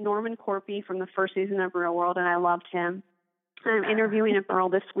interviewed Norman Corpy from the first season of Real World, and I loved him. I'm interviewing a girl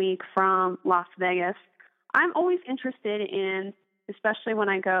this week from Las Vegas. I'm always interested in, especially when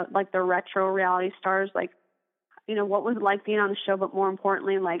I go, like, the retro reality stars, like, you know, what was it like being on the show, but more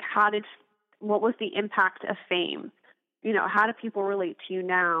importantly, like, what was the impact of fame? You know, how do people relate to you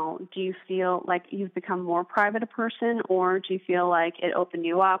now? Do you feel like you've become more private a person, or do you feel like it opened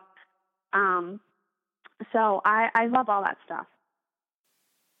you up? So I love all that stuff.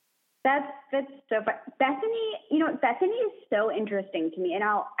 That's so fun. Bethany is so interesting to me. And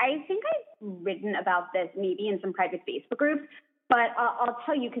I think I've written about this maybe in some private Facebook groups, but I'll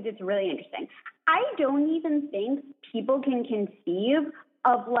tell you because it's really interesting. I don't even think people can conceive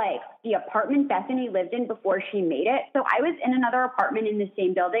of, like, the apartment Bethany lived in before she made it. So I was in another apartment in the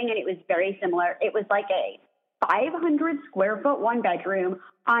same building, and it was very similar. It was like a 500 square foot one bedroom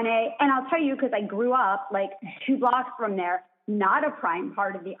and I'll tell you, because I grew up like 2 blocks from there, not a prime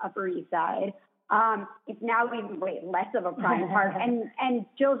part of the Upper East Side. It's now even way less of a prime part. And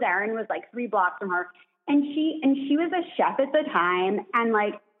Jill Zarin was like 3 blocks from her. And she was a chef at the time, and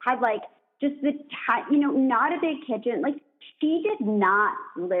like had like just the not a big kitchen. Like, she did not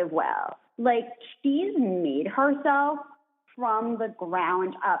live well. Like, she's made herself from the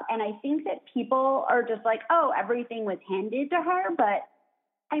ground up. And I think that people are just like, oh, everything was handed to her. But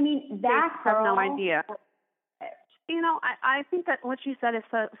I mean, that girl have no idea. You know, I think that what you said is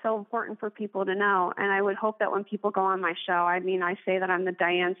so important for people to know. And I would hope that when people go on my show, I mean, I say that I'm the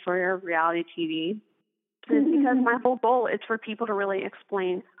Diane Sawyer of reality TV. It's because my whole goal is for people to really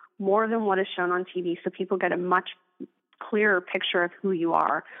explain more than what is shown on TV, so people get a much clearer picture of who you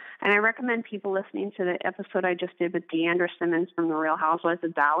are. And I recommend people listening to the episode I just did with Deandra Simmons from The Real Housewives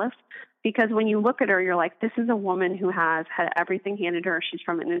of Dallas, because when you look at her, you're like, this is a woman who has had everything handed to her. She's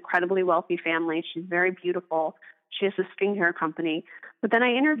from an incredibly wealthy family. She's very beautiful. She has a skincare company. But then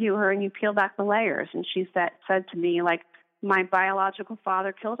I interview her, and you peel back the layers, and she said to me, like, my biological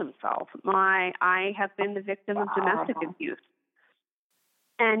father killed himself. I have been the victim of domestic abuse.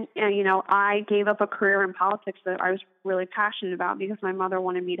 And, you know, I gave up a career in politics that I was really passionate about because my mother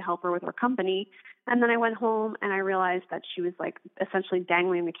wanted me to help her with her company. And then I went home and I realized that she was, like, essentially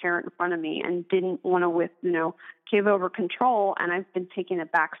dangling the carrot in front of me and didn't want to, give over control. And I've been taking a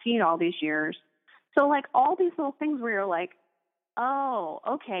back seat all these years. So, like, all these little things where you're like, oh,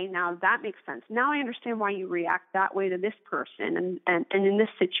 okay, now that makes sense. Now I understand why you react that way to this person and in this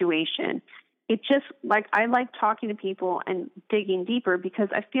situation. It just, like, I like talking to people and digging deeper, because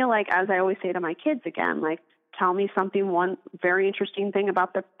I feel like, as I always say to my kids again, like, tell me one very interesting thing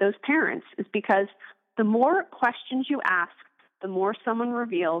about those parents, is because the more questions you ask, the more someone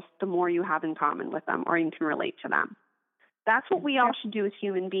reveals, the more you have in common with them, or you can relate to them. That's what we all should do as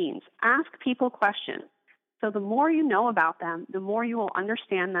human beings. Ask people questions. So the more you know about them, the more you will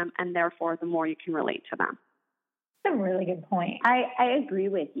understand them, and therefore the more you can relate to them. That's a really good point. I agree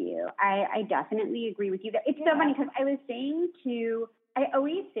with you. I definitely agree with you. It's so funny, because I was saying I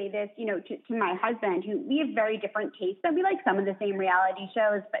always say this, to my husband, who we have very different tastes, and we like some of the same reality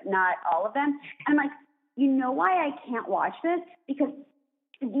shows, but not all of them. And I'm like, you know why I can't watch this? Because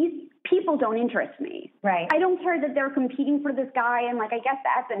these people don't interest me. Right. I don't care that they're competing for this guy, and, like, I guess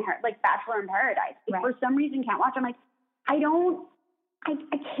that's like Bachelor in Paradise. Right. For some reason can't watch. I'm like, I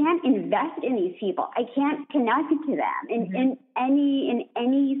can't invest in these people. I can't connect to them in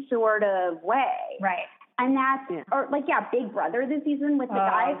any sort of way. Right. And that's, Big Brother this season with the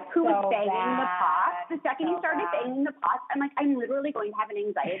guy who was banging the pots. The second he started banging the pots, I'm like, I'm literally going to have an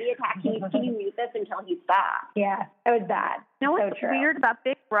anxiety attack. Can you mute this until he stops? Yeah, it was bad. You know what's so weird about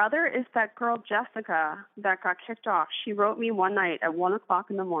Big Brother is that girl Jessica that got kicked off. She wrote me one night at 1:00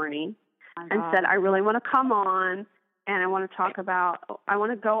 in the morning and said, I really want to come on, and I want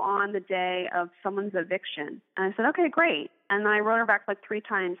to go on the day of someone's eviction. And I said, okay, great. And then I wrote her back like 3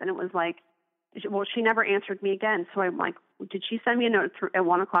 times, and it was like, well, she never answered me again. So I'm like, did she send me a note at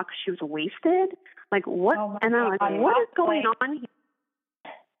 1:00 because she was wasted? Like, what? And I'm like, what is going on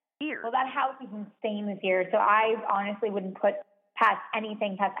here? Well, that house is insane this year. So I honestly wouldn't put past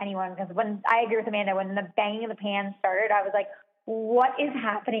anyone. Because when I agree with Amanda, when the banging of the pan started, I was like, what is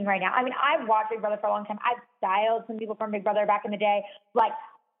happening right now? I mean, I've watched Big Brother for a long time. I've styled some people from Big Brother back in the day. Like,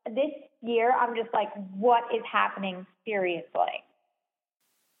 this year, I'm just like, what is happening? Seriously.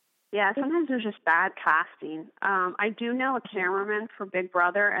 Yeah, sometimes there's just bad casting. I do know a cameraman for Big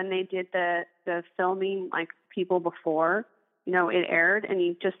Brother, and they did the filming, like, people before, it aired, and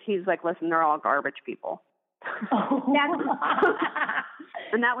he's like, listen, they're all garbage people.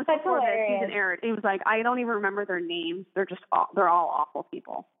 And that was That's before the hilarious. season aired. It was like, I don't even remember their names. They're all awful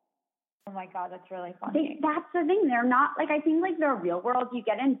people. Oh my God, that's really funny. That's the thing. They're not, like, I think, like, the real world, you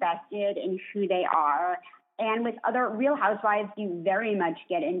get invested in who they are. And with other Real Housewives, you very much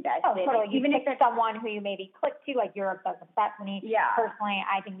get invested. Oh, totally. Even if there's someone who you maybe click to, like you're obsessed with Stephanie. Yeah. Personally,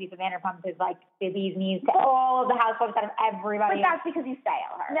 I think Lisa Vanderpump is like the bee's knees to all of the housewives out of everybody. But that's because you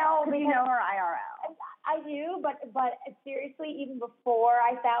style her. No, because you know her IRL. I do, but seriously, even before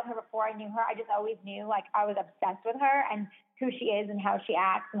I found her, before I knew her, I just always knew, like, I was obsessed with her and who she is and how she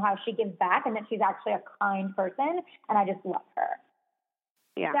acts and how she gives back, and that she's actually a kind person, and I just love her.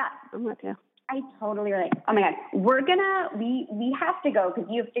 Yeah. I'm with you. I totally relate. Oh my God, we have to go because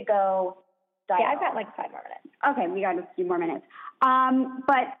you have to go. Yeah, I've got like 5 more minutes. Okay, we got a few more minutes.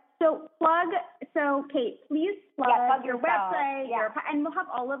 So Kate, please plug your website, and we'll have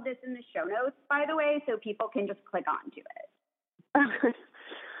all of this in the show notes, by the way, so people can just click onto it.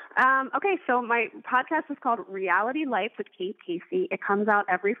 Okay, so my podcast is called Reality Life with Kate Casey. It comes out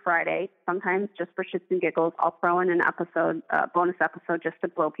every Friday. Sometimes just for shits and giggles, I'll throw in an episode, bonus episode, just to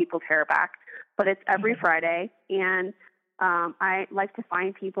blow people's hair back. But it's every Friday, and I like to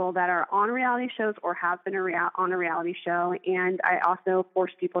find people that are on reality shows or have been on a reality show, and I also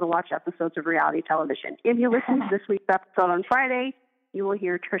force people to watch episodes of reality television. If you listen to this week's episode on Friday, you will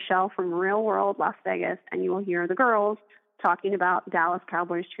hear Trishelle from Real World Las Vegas, and you will hear the girls talking about Dallas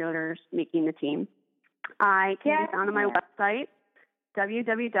Cowboys cheerleaders making the team. I can be found on my website,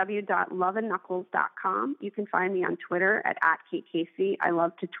 www.loveandknuckles.com. You can find me on Twitter at Kate Casey. I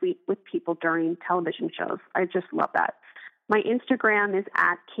love to tweet with people during television shows. I just love that. My Instagram is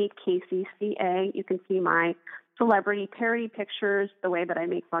at Kate Casey CA. You can see my celebrity parody pictures, the way that I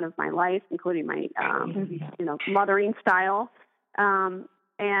make fun of my life, including my, mothering style.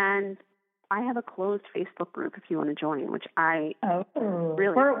 And I have a closed Facebook group if you want to join, which I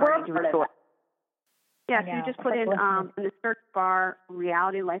really enjoy. Yeah, so you just put in the search bar,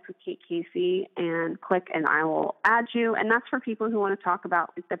 Reality Life with Kate Casey, and click, and I will add you. And that's for people who want to talk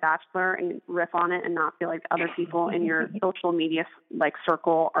about The Bachelor and riff on it and not feel like other people in your social media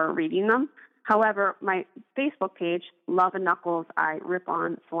circle are reading them. However, my Facebook page, Love and Knuckles, I rip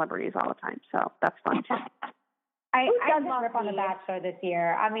on celebrities all the time, so that's fun too. I does rip on The Bachelor this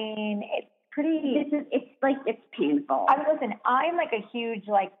year? I mean, it's pretty. It's painful. I mean, listen, I'm like a huge,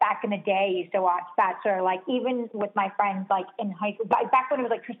 back in the day, used to watch Bachelor, even with my friends, in high school. Back when it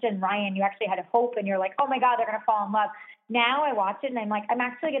was Tristan and Ryan, you actually had hope, and you're like, oh my God, they're gonna fall in love. Now I watch it, and I'm like, I'm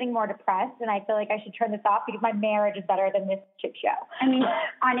actually getting more depressed, and I feel like I should turn this off because my marriage is better than this shit show. I mean,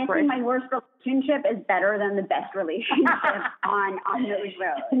 honestly, my worst relationship is better than the best relationship on those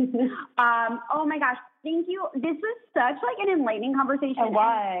shows. Oh my gosh. Thank you. This was such an enlightening conversation. It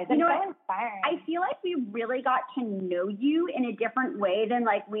was. You know so what? Inspiring. I feel like we really got to know you in a different way than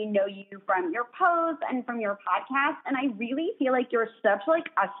we know you from your posts and from your podcast. And I really feel like you're such a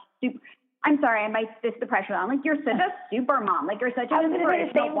super. I'm sorry, I might fist the pressure on. You're such a super mom. You're such an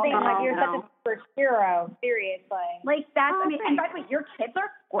inspirational woman. You're such a super hero. Seriously. That's. I mean, and by the way, your kids are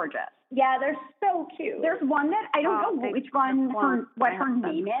gorgeous. Yeah, they're so cute. There's one that I don't know which one, what her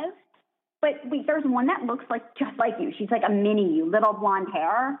name is. But wait, there's one that looks just like you. She's like a mini you, little blonde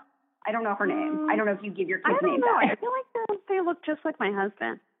hair. I don't know her name. I don't know if you give your kids names. I feel like they look just like my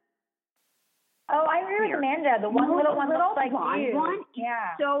husband. Oh, I agree with Amanda. The little one looks like you. One?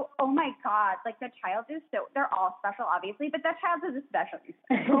 Yeah. So, oh my God, the child is they're all special, obviously, but that child is especially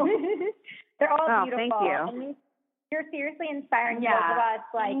special. They're all beautiful. Thank you. And you're seriously inspiring both of us.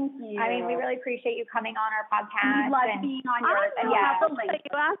 Thank you. I mean, we really appreciate you coming on our podcast. We love being on yours. And you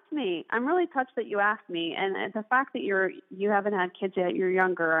asked me. I'm really touched that you asked me. And the fact that you haven't had kids yet, you're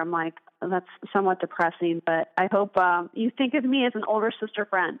younger, I'm like, that's somewhat depressing. But I hope you think of me as an older sister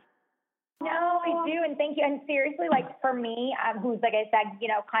friend. No, I do, and thank you. And seriously, for me, who's, I said,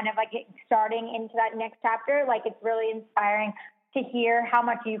 kind of starting into that next chapter, it's really inspiring to hear how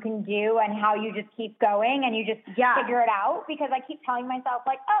much you can do and how you just keep going and you just figure it out. Because I keep telling myself,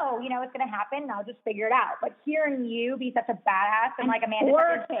 it's going to happen, and I'll just figure it out. But hearing you be such a badass and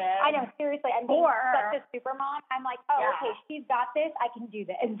Amanda, I know, seriously, and being such a super mom, I'm like, okay, she's got this. I can do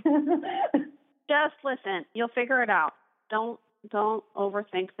this. Just listen. You'll figure it out. Don't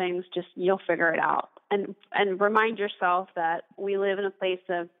overthink things. Just you'll figure it out, and remind yourself that we live in a place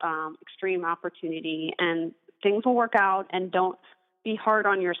of extreme opportunity, and things will work out. And don't be hard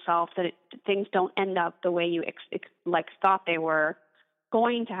on yourself that things don't end up the way you thought they were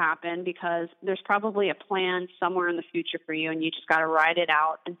going to happen, because there's probably a plan somewhere in the future for you, and you just got to ride it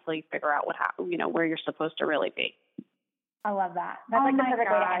out until you figure out where you're supposed to really be. I love that. That's like the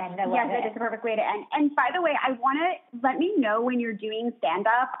perfect way to end. Yes, it is the perfect way to end. And by the way, I want to let me know when you're doing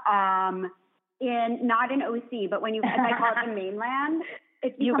stand-up not in OC, but when you, as I call it, the mainland.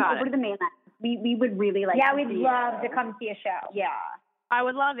 If you come over to the mainland, we would really like to we'd love to come see a show. Yeah. I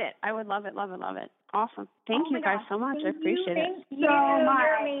would love it. I would love it, love it, love it. Awesome. Thank you guys so much. I appreciate it. Thank you.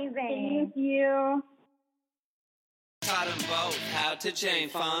 You're amazing. Thank you. Taught them both how to Jane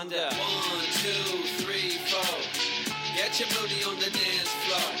Fonda. 1, 2, 3, 4. Get your booty on the dance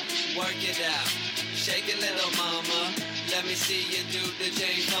floor. Work it out. Shake it, little mama. Let me see you do the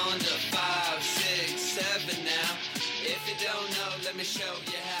Jane Fonda. 5, 6, 7 now. If you don't know, let me show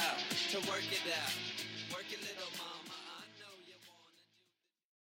you how to work it out.